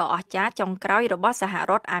ហានដ៏អស្ចារ្យចុងក្រោយរបស់សហ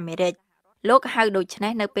រដ្ឋអាមេរិកលោកហៅដូច្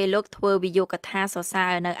នេះនៅពេលលោកធ្វើវិយោគថាសរសើ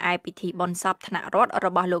រនៅឯពិធីបុណ្យសពថ្នាក់រដ្ឋរ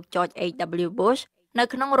បស់លោក George H.W. Bush នៅ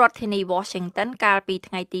ក្នុងរដ្ឋធានី Washington កាលពី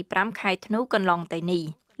ថ្ងៃទី5ខែធ្នូកន្លងទៅនេះ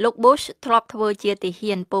លោក Bush ធ្លាប់ធ្វើជាទា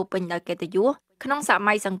ហានពោពេញដោយកិត្តិយសក្នុងស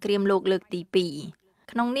ម័យសង្គ្រាមលោកលើកទី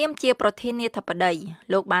2ក្នុងនាមជាប្រធានាធិបតី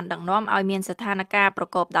លោកបានដឹកនាំឲ្យមានស្ថានភាពប្រ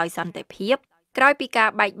កបដោយសន្តិភាពក្រោយពីការ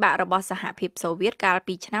បែកបាក់របស់សហភាពសូវៀតកាល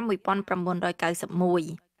ពីឆ្នាំ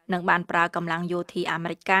1991និងបានប្រើកម្លាំងយោធាអាមេ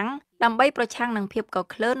រិកកាំងដើម្បីប្រឆាំងនឹងភាពក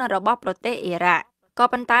ក្លឿនរបស់ប្រទេសអ៊ីរ៉ាក់ក៏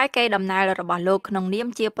ប៉ុន្តែកេរដំណែលរបស់លោកក្នុងនាម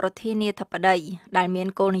ជាប្រធានាធិបតីដែលមាន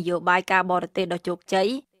គោលនយោបាយការបរទេសដ៏ជោគជ័យ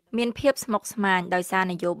មានភាពស្មុគស្មាញដោយសារ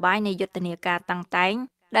នយោបាយនៃយុទ្ធនាការតាំងតែង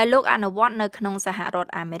ដែលលោកអនុវត្តនៅក្នុងសហរដ្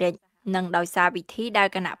ឋអាមេរិកនិងដោយសារវិធីដែល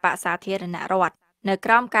គណៈបក្សសាធារណរដ្ឋនៅ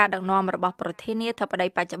ក្រោមការដឹកនាំរបស់ប្រធានាធិបតី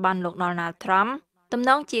បច្ចុប្បន្នលោក Donald Trump ទំ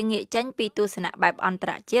នងជាងាកចេញពីទស្សនៈបែបអន្ត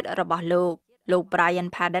រជាតិរបស់លោក Brian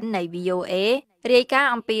Padden នៃ VOA រាយការ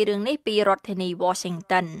ណ៍អំពីរឿងនេះពីរដ្ឋធានី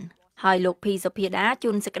Washington ហើយលោកភីសុភាដា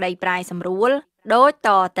ជួនសេចក្តីប្រាយសម្រួលដូចត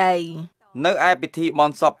ទៅនៅឯពិធីបុ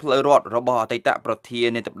ណ្យសពផ្លូវរដ្ឋរបស់អតីតប្រធា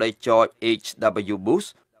នាធិបតី George H.W. Bush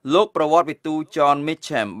លោកប្រវត្តិវិទូ John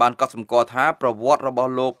Mitchell បានកត់សម្គាល់ថាប្រវត្តិរប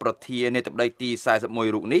ស់លោកប្រធានាធិបតីទី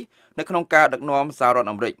41រូបនេះនៅក្នុងការដឹកនាំសហរដ្ឋ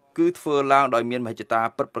អាមេរិកគឺធ្វើឡើងដោយមានមហិច្ឆតា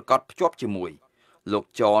ពិតប្រាកដភ្ជាប់ជាមួយលោក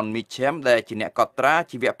John Mitchell ដែលជាអ្នកកត់ត្រា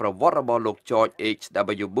ជីវប្រវត្តិរបស់លោក George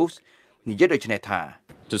H.W. Bush និយាយដូចនេះថា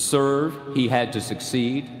To serve he had to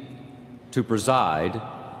succeed to preside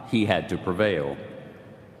he had to prevail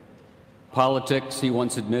Politics he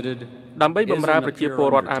once admittedដើម្បីបម្រើប្រជាពល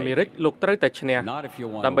រដ្ឋអាមេរិកលោកត្រូវតែឈ្នះ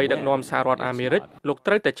ដើម្បីដឹកនាំសហរដ្ឋអាមេរិកលោក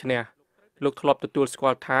ត្រូវតែឈ្នះលោកធ្លាប់ទទួលស្គា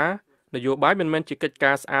ល់ថានយោបាយមិនមែនជាកិច្ច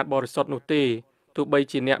ការស្អាតបរិសុទ្ធនោះទេទោះបី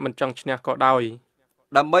ជាអ្នកមិនចង់ឈ្នះក៏ដោយ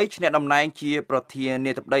ដើម្បីឈ្នះតំណែងជាប្រធា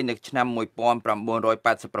នាធិបតីនៅឆ្នាំ1988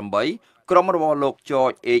ក្រុមរបស់លោក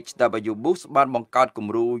George H.W. Bush បានបង្កើតគំ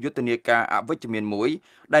រូយុទ្ធនាការអវិជ្ជមានមួយ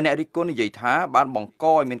ដែលអ្នករិះគន់និយាយថាបានបង្ក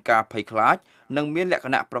ឲ្យមានការភ័យខ្លាចនិងមានលក្ខ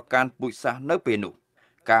ណៈប្រកាន់ពូជសាសន៍នៅពេលនោះ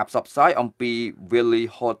ការផ្សព្វផ្សាយអំពី Willie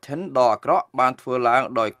Horton ដ៏អាក្រក់បានធ្វើឡើង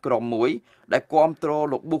ដោយក្រុមមួយដែលគាំទ្រ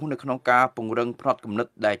លោក Bush នៅក្នុងការពង្រឹងផ្នត់គំនិត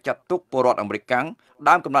ដែលចាត់ទុកពលរដ្ឋអាមេរិកកាំង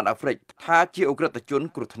ដើមកំណត់អាហ្វ្រិកថាជាឧក្រិដ្ឋជន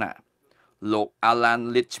គ្រោះថ្នាក់លោក Alan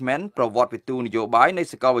Lichtman ប្រវត្តិវិទូនយោបាយនៃ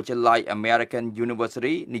សាកលវិទ្យាល័យ American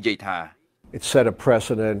University និយាយថា It set a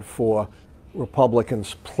precedent for Republicans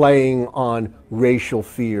playing on racial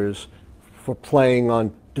fears, for playing on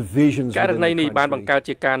divisions ករ within ណី the នេះបាន country បង្កើត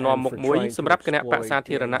ជាការនាំមុខ and មួយ for trying សម្រាប់ to គណៈបក exploit សា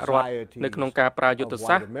ធារណរដ្ឋ នៅក្នុងការប្រើយុទ្ធ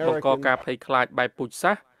សាស្ត្រ of white បង្កការភ័យខ្លាចបែបពូជ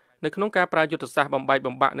សាសន៍ នៅក្នុងការប្រើយុទ្ធសាស្ត្របំបែក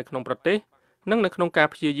បំបាក់នៅក្នុងប្រទេស និងនៅក្នុងការ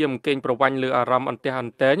ព្យាយាមកេងប្រវ័ញ្ចលើអារម្មណ៍អន្ទះអ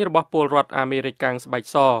ន្ទែងរបស់ពលរដ្ឋអាមេរិកកាំងស្បែក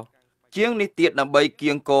ស ជាងនេះទៀតដើម្បី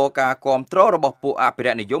គៀងគរការគ្រប់គ្រងរបស់ពួកអភិរ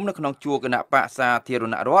ក្សនិយមនៅក្នុងជួរគណៈបកសាធារ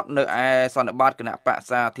ណរដ្ឋនៅឯសន្និបាតគណៈបក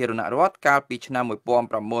សាធារណរដ្ឋកាលពីឆ្នាំ1988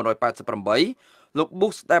 លោក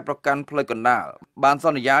Bush ដែលប្រកាន់ផ្លូវកណ្ដាលបានស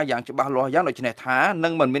ន្យាយ៉ាងច្បាស់លាស់យ៉ាងដូចនេះថានឹ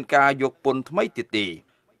ងមិនមានការយកពន្ធថ្មីទៀតទេ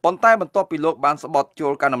ប៉ុន្តែបន្ទាប់ពីលោកបានស្បត់ចូ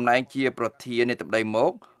លកាន់តំណែងជាប្រធានាធិបតីម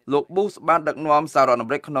កលោក Bush បានដឹកនាំសហរដ្ឋអា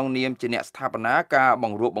មេរិកក្នុងនាមជាអ្នកស្ថាបនាការប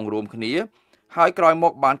ង្រួបបង្រួមគ្នាហើយក្រោយម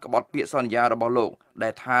កបានក្បត់ពាក្យសន្យារបស់លោកដែ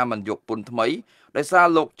លថាមិនយកពន្ធថ្មីដោយសារ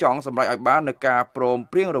លោកចង់សម្រេចឲ្យបាននូវការព្រម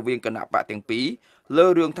ព្រៀងរវាងគណៈបកទាំងពីរលើ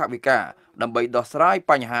រឿងថវិកាដើម្បីដោះស្រាយ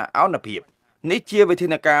បញ្ហាអនុភាពនេះជាវិធា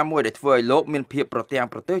នការមួយដែលធ្វើឲ្យលោកមានភាពប្រទាំង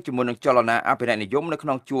ប្រទេសជាមួយនឹងចលនាអភិរក្សនិយមនៅក្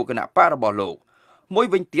នុងជួរគណៈបករបស់លោកមួយ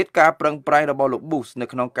វិញទៀតការប្រឹងប្រែងរបស់លោក Bush នៅ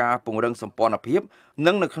ក្នុងការពង្រឹងសម្ព័ន្ធភាព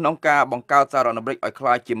និងនៅក្នុងការបង្កើតសហរដ្ឋអាមេរិកឲ្យក្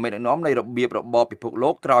លាយជាមេដឹកនាំនៃរបៀបរបបពិភពលោ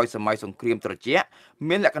កក្រោយសម័យសង្គ្រាមត្រជាក់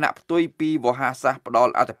មានលក្ខណៈផ្ទុយពីវោហារសាស្ត្រផ្ដ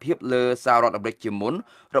ល់អត្ថប្រយោជន៍លើសហរដ្ឋអាមេរិកជាមុន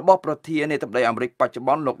របស់ប្រធានាធិបតីអាមេរិកបច្ចុប្ប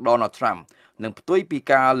ន្នលោក Donald Trump និងផ្ទុយពី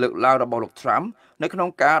ការលើកឡើងរបស់លោក Trump នៅក្នុង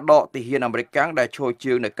ការដកទាហានអាមេរិកកាំងដែលឈរ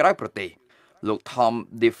ជើងនៅក្រៅប្រទេសលោក Tom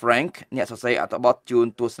DeFrank អ្នកសរសេរអត្ថបទជូន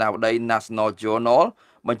ទស្សនាវដ្តី National Journal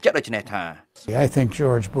បញ្ជាក់ដូចនេះថា I think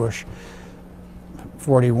George Bush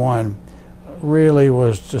 41 really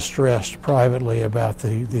was distressed privately about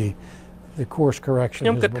the course correction ខ្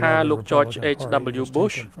ញុំគិតថាលោក George H.W.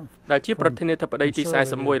 Bush ដែលជាប្រធានាធិបតីទី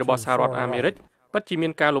41របស់សហរដ្ឋអាមេរិកពិតជាមា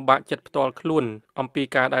នការលំបាកចិត្តផ្ទាល់ខ្លួនអំពី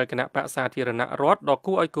ការដែលគណៈបកសាធារណរដ្ឋដ៏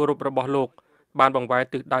គួរឲ្យគោរពរបស់លោកបានបង្វែរ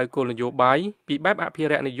ទិសដៅគោលនយោបាយពីបែបអភិ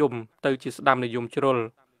រក្សនិយមទៅជាស្ដាំនិយមជ្រុល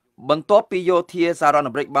បន្ទាប់ពីយោធាសហរដ្ឋ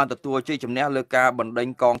អាមេរិកបានទទួលជ័យជំនះលើការបណ្ដេញ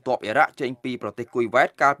កងទ័ពអ៊ីរ៉ាក់ចេញពីប្រទេសគូវ៉ែត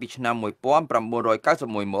កាលពីឆ្នាំ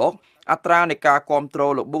1991មកអត្រានៃការគាំទ្រ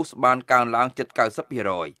លោក Bush បានកើនឡើងជិត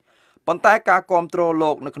 90% ប៉ុន្តែការគាំទ្រ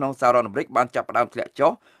លោកនៅក្នុងសហរដ្ឋអាមេរិកបានចាប់ផ្ដើមធ្លាក់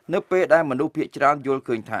ចុះនៅពេលដែលមនុស្សភាគច្រើនយល់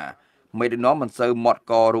ឃើញថាមេដឹកនាំមិនសូវមាត់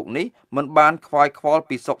ករូបនេះមិនបានខ្វាយខ្វល់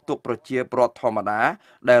ពីសុខទុក្ខប្រជាពលរដ្ឋធម្មតា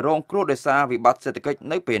ដែលរងគ្រោះដោយសារវិបត្តិសេដ្ឋកិច្ច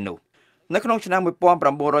នៅពេលនោះនៅក្នុងឆ្នាំ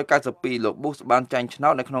1992លោក Bush បានចាញ់ឆ្នោ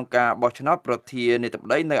តនៅក្នុងការបោះឆ្នោតប្រធានាធិប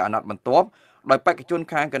តីនៅអាណត្តិបន្ទាប់ដោយបេក្ខជន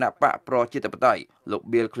ខាងគណៈបកប្រជាធិបតេយ្យលោក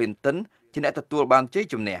Bill Clinton ជាអ្នកទទួលបានជ័យ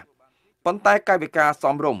ជំនះប៉ុន្តែកាយវិការស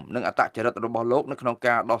មរម្យនិងអត្តចរិតរបស់លោកនៅក្នុង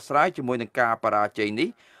ការដោះស្រាយជាមួយនឹងការបរាជ័យនេះ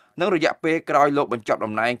និងរយៈពេលក្រោយលោកបញ្ចប់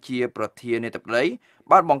តំណែងជាប្រធានាធិបតី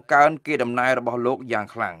បានបង្កើនគេដំណើររបស់លោកយ៉ាង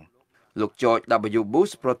ខ្លាំងលោក George W.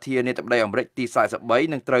 Bush ប្រធានាធិបតីអាមេរិកទី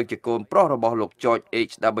43នឹងត្រូវជាកូនប្រុសរបស់លោក George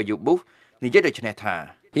H.W. Bush និយាយដូចនេះថា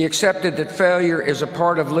He accepted that failure is a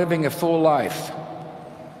part of living a full life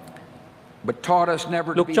but taught us never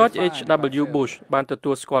to be លោក George H.W. Bush បានទ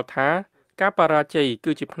ទួលស្គាល់ថាការបរាជ័យ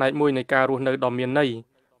គឺជាផ្នែកមួយនៃការរស់នៅដ៏មានន័យ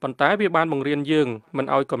ប៉ុន្តែវាបានបង្រៀនយើងមិន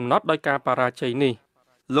ឲ្យកំណត់ដោយការបរាជ័យនេះ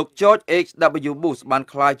លោក George H.W. Bush បាន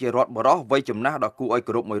ក្លាយជារដ្ឋបរិះវ័យចំណាស់ដ៏គួរឲ្យ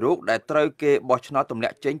គោរពមួយរូបដែលត្រូវគេបោះឆ្នោតទម្លា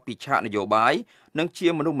ក់ចេញពីឆាកនយោបាយនិងជា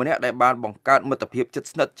មនុស្សម្នាក់ដែលបានបង្កើតមិត្តភាពជិត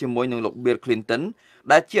ស្និទ្ធជាមួយនឹងលោក Bill Clinton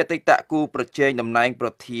ដែលជាអតីតគូប្រជែងតំណែងប្រ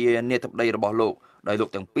ធានាធិបតីរបស់លោកដោយលោក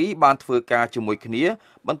ទាំងពីរបានធ្វើការជាមួយគ្នា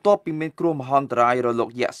បន្ទាប់ពីមានគ្រោះមហន្តរាយរលក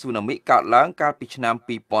យក្សស៊ូណាមីកើតឡើងកាលពីឆ្នាំ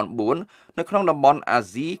2004នៅក្នុងតំបន់អា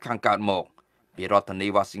ស៊ីខាងកើតមកពីរដ្ឋធានី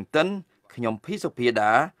Washington ខ្ញុំភីសុភា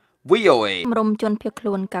ដាVOA រំជនភៀសខ្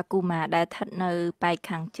លួនកាគូម៉ាដែលស្ថិតនៅប៉ែក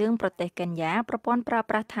ខាងជើងប្រទេសកេនយ៉ាប្រព័ន្ធប្រើ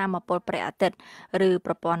ប្រាស់ថាមពលព្រះអាទិត្យឬ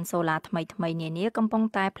ប្រព័ន្ធសូឡាថ្មីនានាកំពុង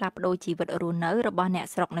តែផ្លាស់ប្ដូរជីវិតរស់នៅរបស់អ្នក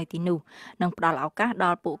ស្រុកនៅទីនោះនិងផ្ដល់ឱកាសដ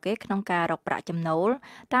ល់ពួកគេក្នុងការរកប្រាក់ចំណូល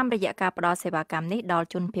តាមរយៈការផ្ដល់សេវាកម្មនេះដល់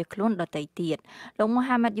ជនភៀសខ្លួនដទៃទៀតលោក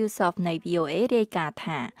Mohammed Yusuf នៃ VOA រាយការណ៍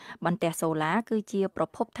ថាបន្ទះសូឡាគឺជាប្រ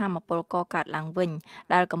ភពថាមពលកកើតឡើងវិញ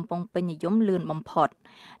ដែលកំពុងពេញនិយមលឿនបំផុត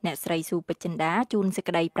អ្នកស្រីស៊ូពេជ្ជចិន្តាជួនសេច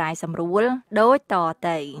ក្តីប្រាយសម្រួលដូចត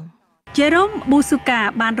ទៅជេរ៉ូមប៊ូស៊ូកា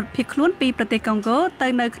បានរត់ភៀសខ្លួនពីប្រទេសកុងហ្គោទៅ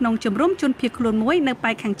នៅក្នុងជំរំជនភៀសខ្លួនមួយនៅ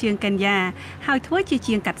ប៉ែកខាងជើងកេនយ៉ាហើយធ្វើជា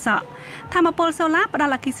ជាងកាត់សក់ថាមពលសូឡាផ្ដ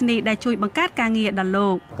ល់អគ្គិសនីដែលជួយបង្កើតការងារដល់លោ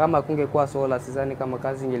ក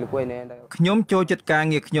ខ្ញុំចូលចិត្តការ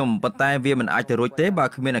ងារខ្ញុំប៉ុន្តែវាមិនអាចទៅរួចទេបើ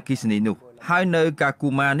គ្មានអគ្គិសនីនោះហើយនៅកាគូ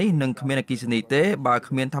ម៉ានេះនឹងគ្មានអគ្គិសនីទេបើ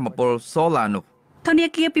គ្មានថាមពលសូឡានោះ ធនា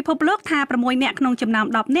គារពិភពលោកថា6នាក់ក្នុងចំណោម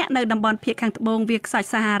10នាក់នៅតំបន់ភាគខាងត្បូងវាលខ្សាច់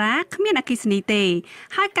សាហារ៉ាគ្មានអគ្គិសនីទេ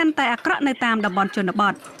ហើយកាន់តែអាក្រក់នៅតាមតំបន់ជនប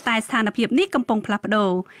ទតែស្ថានភាពនេះកំពុងផ្លាស់ប្ដូ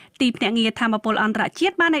រទីភ្នាក់ងារថាមពលអន្តរជា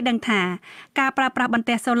តិបានឲ្យដឹងថាការប្រើប្រាស់បន្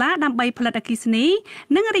ទះសូឡាដើម្បីផលិតអគ្គិសនី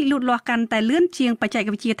នឹងរីកលូតលាស់កាន់តែលឿនជាងបច្ចេក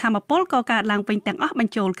វិទ្យាថាមពលកកើតឡើងវិញទាំងអស់ប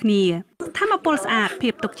ញ្ចូលគ្នាថាមពលស្អាតភា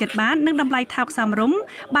ពទុកចិត្តបាននិងតម្លៃថោកសមរម្យ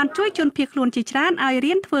បានជួយជនភៀសខ្លួនជាច្រើនឲ្យ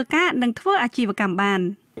រៀនធ្វើការនិងធ្វើអាជីវកម្មបាន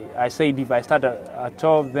I say if I start a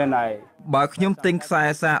job then I បើខ្ញុំទិញខ្សែ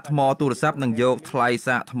សាកថ្មទូរស័ព្ទនិងយកថ្លៃ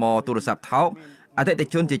សាកថ្មទូរស័ព្ទថោកអតិថិ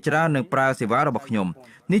ជនជាច្រើននឹងប្រើសេវារបស់ខ្ញុំ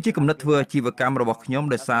នេះជាគំនិតធ្វើអាជីវកម្មរបស់ខ្ញុំ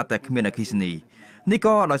ដោយសារតែគ្មានអគ្គិសនីនេះ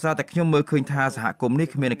ក៏ដោយសារតែខ្ញុំមើលឃើញថាសហគមន៍នេះ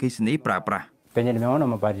គ្មានអគ្គិសនីប្រើប្រាស់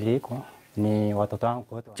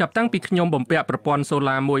ចាប់តាំងពីខ្ញុំបំពាក់ប្រព័ន្ធសូ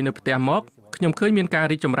ឡាមួយនៅផ្ទះមកខ្ញុំឃើញមានការ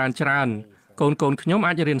រីកចម្រើនច្រើនកូនខ្ញុំ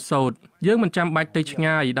អាចរៀនសូត្រយើងមិនចាំបាច់ទៅឆ្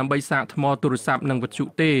ងាយដើម្បីសាកថ្មទូរស័ព្ទនិងវិទ្យុ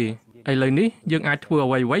ទេឥឡូវនេះយើងអាចធ្វើ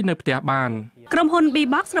អ្វីៗនៅផ្ទះបានក្រុមហ៊ុន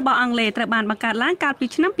B-Box របស់អង់គ្លេសត្រូវបានបង្កើតឡើងកាលពី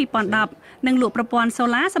ឆ្នាំ2010និងលក់ប្រព័ន្ធសូ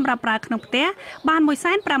ឡាសម្រាប់ប្រើក្នុងផ្ទះបាន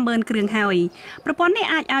 150,000 គ្រឿងហើយប្រព័ន្ធនេះ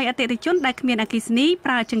អាចឲ្យអតិថិជនដែលគ្មានអគ្គិសនី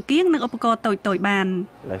ប្រើចង្កៀងនិងឧបករណ៍តូចៗបាន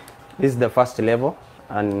This is the first level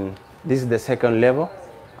and this is the second level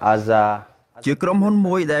as a ជាក្រុមហ៊ុន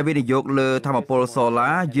មួយដែលវិនិយោគលើថាមពលសូឡា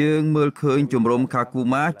យើងមើលឃើញជំរំខាគូ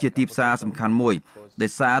ម៉ាជាទីផ្សារសំខាន់មួយដោ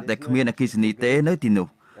យសារតែគ្មានអគ្គិសនីទេនៅទីនោះ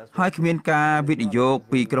ហើយគ្មានការវិនិយោគ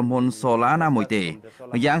ពីក្រុមហ៊ុនសូឡាណាមួយទេ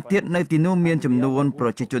ម្យ៉ាងទៀតនៅទីនោះមានចំនួនប្រ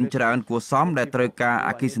ជាជនច្រើនគួរសមដែលត្រូវការអ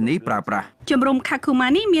គ្គិសនីប្រើប្រាស់ជំរំខាគូម៉ា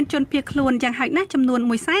នេះមានជនភៀសខ្លួនយ៉ាងហោចណាស់ចំនួន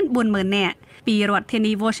 140,000 នាក់ពីរដ្ឋធា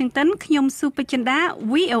នី Washington ខ្ញុំស៊ូពេជ្រចិន្តា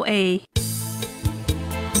VOA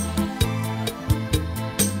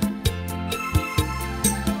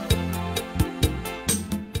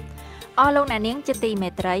អស់លោកអ្នកនាងជាទីមេ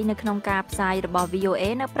ត្រីនៅក្នុងការផ្សាយរបស់ VOA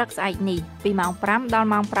នៅព្រឹកស្អែកនេះពីម៉ោង5ដល់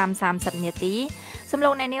ម៉ោង 5:30 នាទីសូមលោ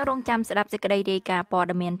កអ្នកនាងរងចាំស្ដាប់សេចក្តីរាយការណ៍ព័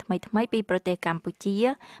ត៌មានថ្មីៗពីប្រទេសកម្ពុជា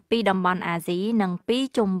ពីតំបន់អាស៊ីនិងពី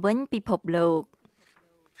ជុំវិញពិភពលោក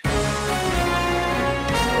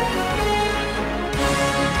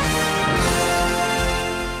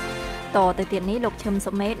តទៅទៀតនេះលោកឈឹម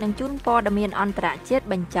សុមេតនឹងជូនព័ត៌មានអន្តរជាតិ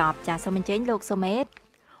បញ្ចប់ចាសសូមអញ្ជើញលោកសុមេត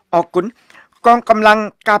អរគុណកងកម្លាំង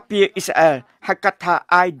ការពារអ៊ីស្រាអែលហៅកាត់ថា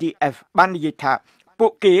IDF បាននិយាយថាពួ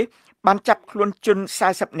កគេបានចាប់ខ្លួនជន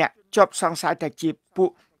40នាក់ជាប់សង្ស័យថាជាពួក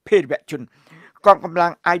ភេរវជនកងកម្លាំ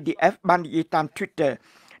ង IDF បាននិយាយតាម Twitter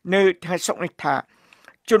នៅថ្ងៃសុក្រនេះថា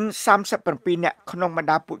ជន37នាក់ក្នុងបណ្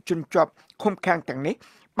ដាពួកជនជាប់ឃុំឃាំងទាំងនេះ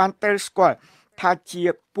បានត្រូវស្គាល់ថាជា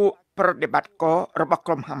ពួកប្រតិបត្តិការរបស់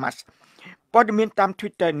ក្រុម Hamas ព័ត៌មានតាម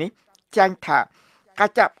Twitter នេះចែងថាការ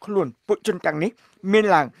ចាប់ខ្លួនពួកជនទាំងនេះមាន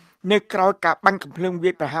ឡើងនៅក្រៅការបាញ់កំភ្លើងវា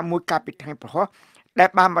យប្រហារមួយកាលពីថ្ងៃព្រហស្បតិ៍ដែល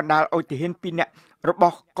បានបណ្ដាលឲ្យទាហាន2នាក់រប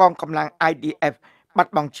ស់កងកម្លាំង IDF បា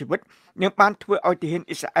ត់បង់ជីវិតនិងបានធ្វើឲ្យទាហាន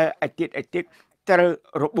អ៊ីស្រាអែលឯទៀតត្រូវ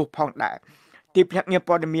របួសផងដែរទីភ្នាក់ងារ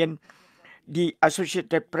ព័ត៌មាន The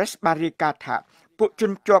Associated Press បានរាយការណ៍ថាពួកជ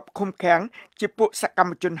នជាប់ឃុំឃាំងជាពួកសកម្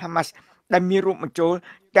មជន Hamas ដែលមានរួមបញ្ចូល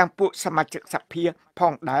ទាំងពួកសមាជិកសភាផ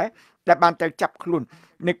ងដែរដែលបានត្រូវចាប់ខ្លួន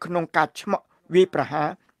នៅក្នុងការឆ្មក់វាយប្រហារ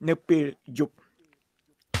នៅពេលយប់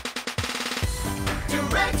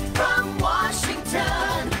Direct from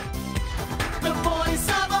Washington, the voice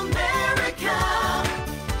of America,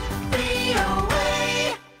 VOA.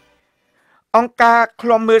 អង្គការឃ្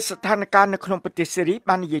លាំមើលស្ថានភាពនៅក្នុងប្រទេសសេរី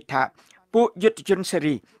បាននិយាយថាពួកយុទ្ធជនសេ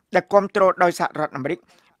រីដែលគ្រប់គ្រងដោយសហរដ្ឋអាមេរិក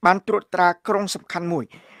បានត្រួតត្រាក្រុងសំខាន់មួយ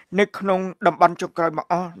នៅក្នុងតំបន់ចុងក្រោយមក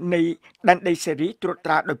អស់នៃដែនដីសេរីត្រួត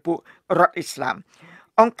ត្រាដោយពួករដ្ឋអ៊ីស្លាម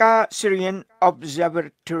អង្គការ Syrian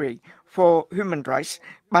Observatory for Human Rights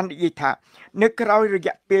បាននិយាយថានៅក្រៅរ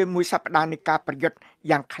យៈពេលមួយសប្តាហ៍នៃការប្រយុទ្ធ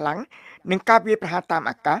យ៉ាងខ្លាំងនិងការវាយប្រហារតាម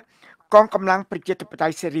អាកាសកងកម្លាំងប្រជាធិបតេ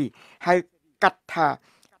យ្យសេរីហៅកាត់ថា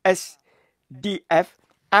SDF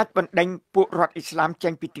អាចបណ្ដេញពួករដ្ឋអ៊ីស្លាមចេ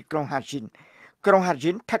ញពីទីក្រុង Hajin ក្រុង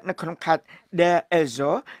Hajin ស្ថិតនៅក្នុងខេត្ត Deir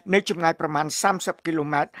ez-Zor នៅចម្ងាយប្រមាណ30គីឡូ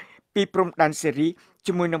ម៉ែត្រពីព្រំដែនសេរី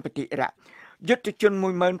ជាមួយនឹងប្រទេសអ៊ីរ៉ាក់យុទ្ធជន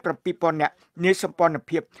 17,000 នាក់នាសម្ព័ន្ធ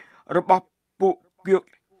ភាពរបស់ពួកយក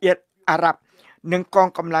អារ៉ាប់និងកង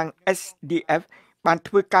កម្លាំង SDF បាន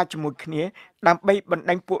ធ្វើការជាមួយគ្នាដើម្បីបណ្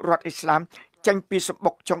ដេញពួករដ្ឋអ៊ីស្លាមចេញពីសម្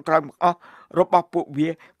បុកចុងក្រោយមកអស់របស់ពួកវា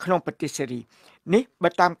ក្នុងប្រទេសសេរីនេះបើ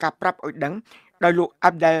តាមការប្រាប់ឲ្យដឹងដោយលោក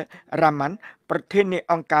Abdel Rahman ប្រធាននៃ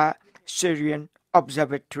អង្គការ Syrian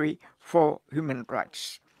Observatory for Human Rights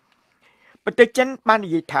ប្រទេសចិនបាន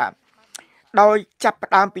និយាយថាដោយចាប់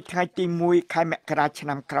ផ្ដើមពីថ្ងៃទី1ខែមករាឆ្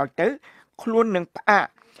នាំក្រោយទៅខ្លួននឹងផ្អាក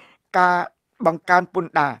ការបង្កើនពន្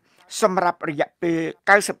ធដារសម្រាប់រយៈពេល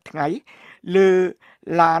90ថ្ងៃលើ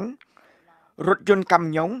ឡានរថយន្តកាំ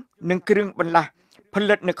ញ៉ុងនិងគ្រឿងបន្លាស់ ផ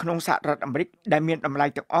លិតនៅក្នុងសហរដ្ឋអាមេរិកដែលមានតម្លៃ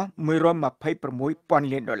ទាំងអស់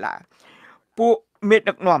$126,000 លានពួកមេ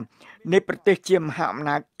ដឹកនាំនៃប្រទេសជាមហាអំ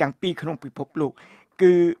ណាចទាំងពីរក្នុងពិភពលោក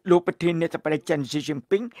គឺលោកប្រធានាធិបតីចិន Xi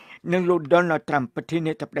Jinping និងលោក Donald Trump ប្រធា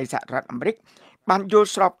នាធិបតីសហរដ្ឋអាមេរិកបានយល់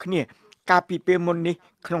ស្របគ្នាកាលពីពេលមុននេះ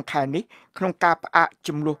ក្នុងខែនេះក្នុងការផ្អាក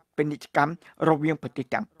ចំនួនពាណិជ្ជកម្មរវាងប្រទេស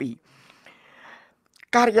ទាំងពីរ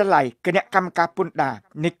ការិយាល័យគណៈកម្មការពន្ធដារ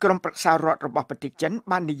នៃក្រមប្រឹក្សារដ្ឋរបស់ប្រទេសចិន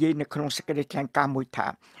បាននិយាយនៅក្នុងសេចក្តីថ្លែងការណ៍មួយថា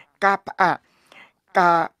ការផ្អាក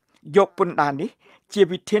ការយកពន្ធដារនេះជា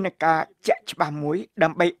វិធានការជាក់ច្បាស់មួយដើ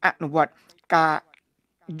ម្បីអនុវត្តការ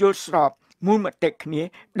យល់ស្របមូលមតិគ្នា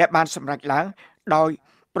ដែលបានសម្រេចឡើងដោយ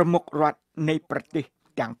ប្រមុខរដ្ឋនៃប្រទេស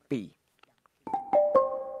ទាំងពីរ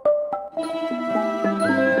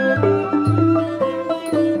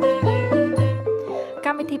ក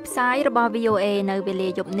ម្មវិធីផ្សាយរបស់ VOA នៅវេលា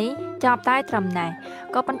យប់នេះចប់តែត្រឹមនេះ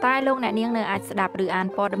ក៏ប៉ុន្តែលោកអ្នកនាងនៅអាចស្ដាប់ឬអាន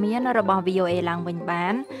ព័ត៌មានរបស់ VOA ឡើងវិញបា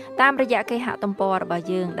នតាមរយៈគេហទំព័ររបស់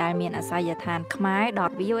យើងដែលមានអាសយដ្ឋាន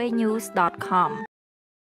khmer.voanews.com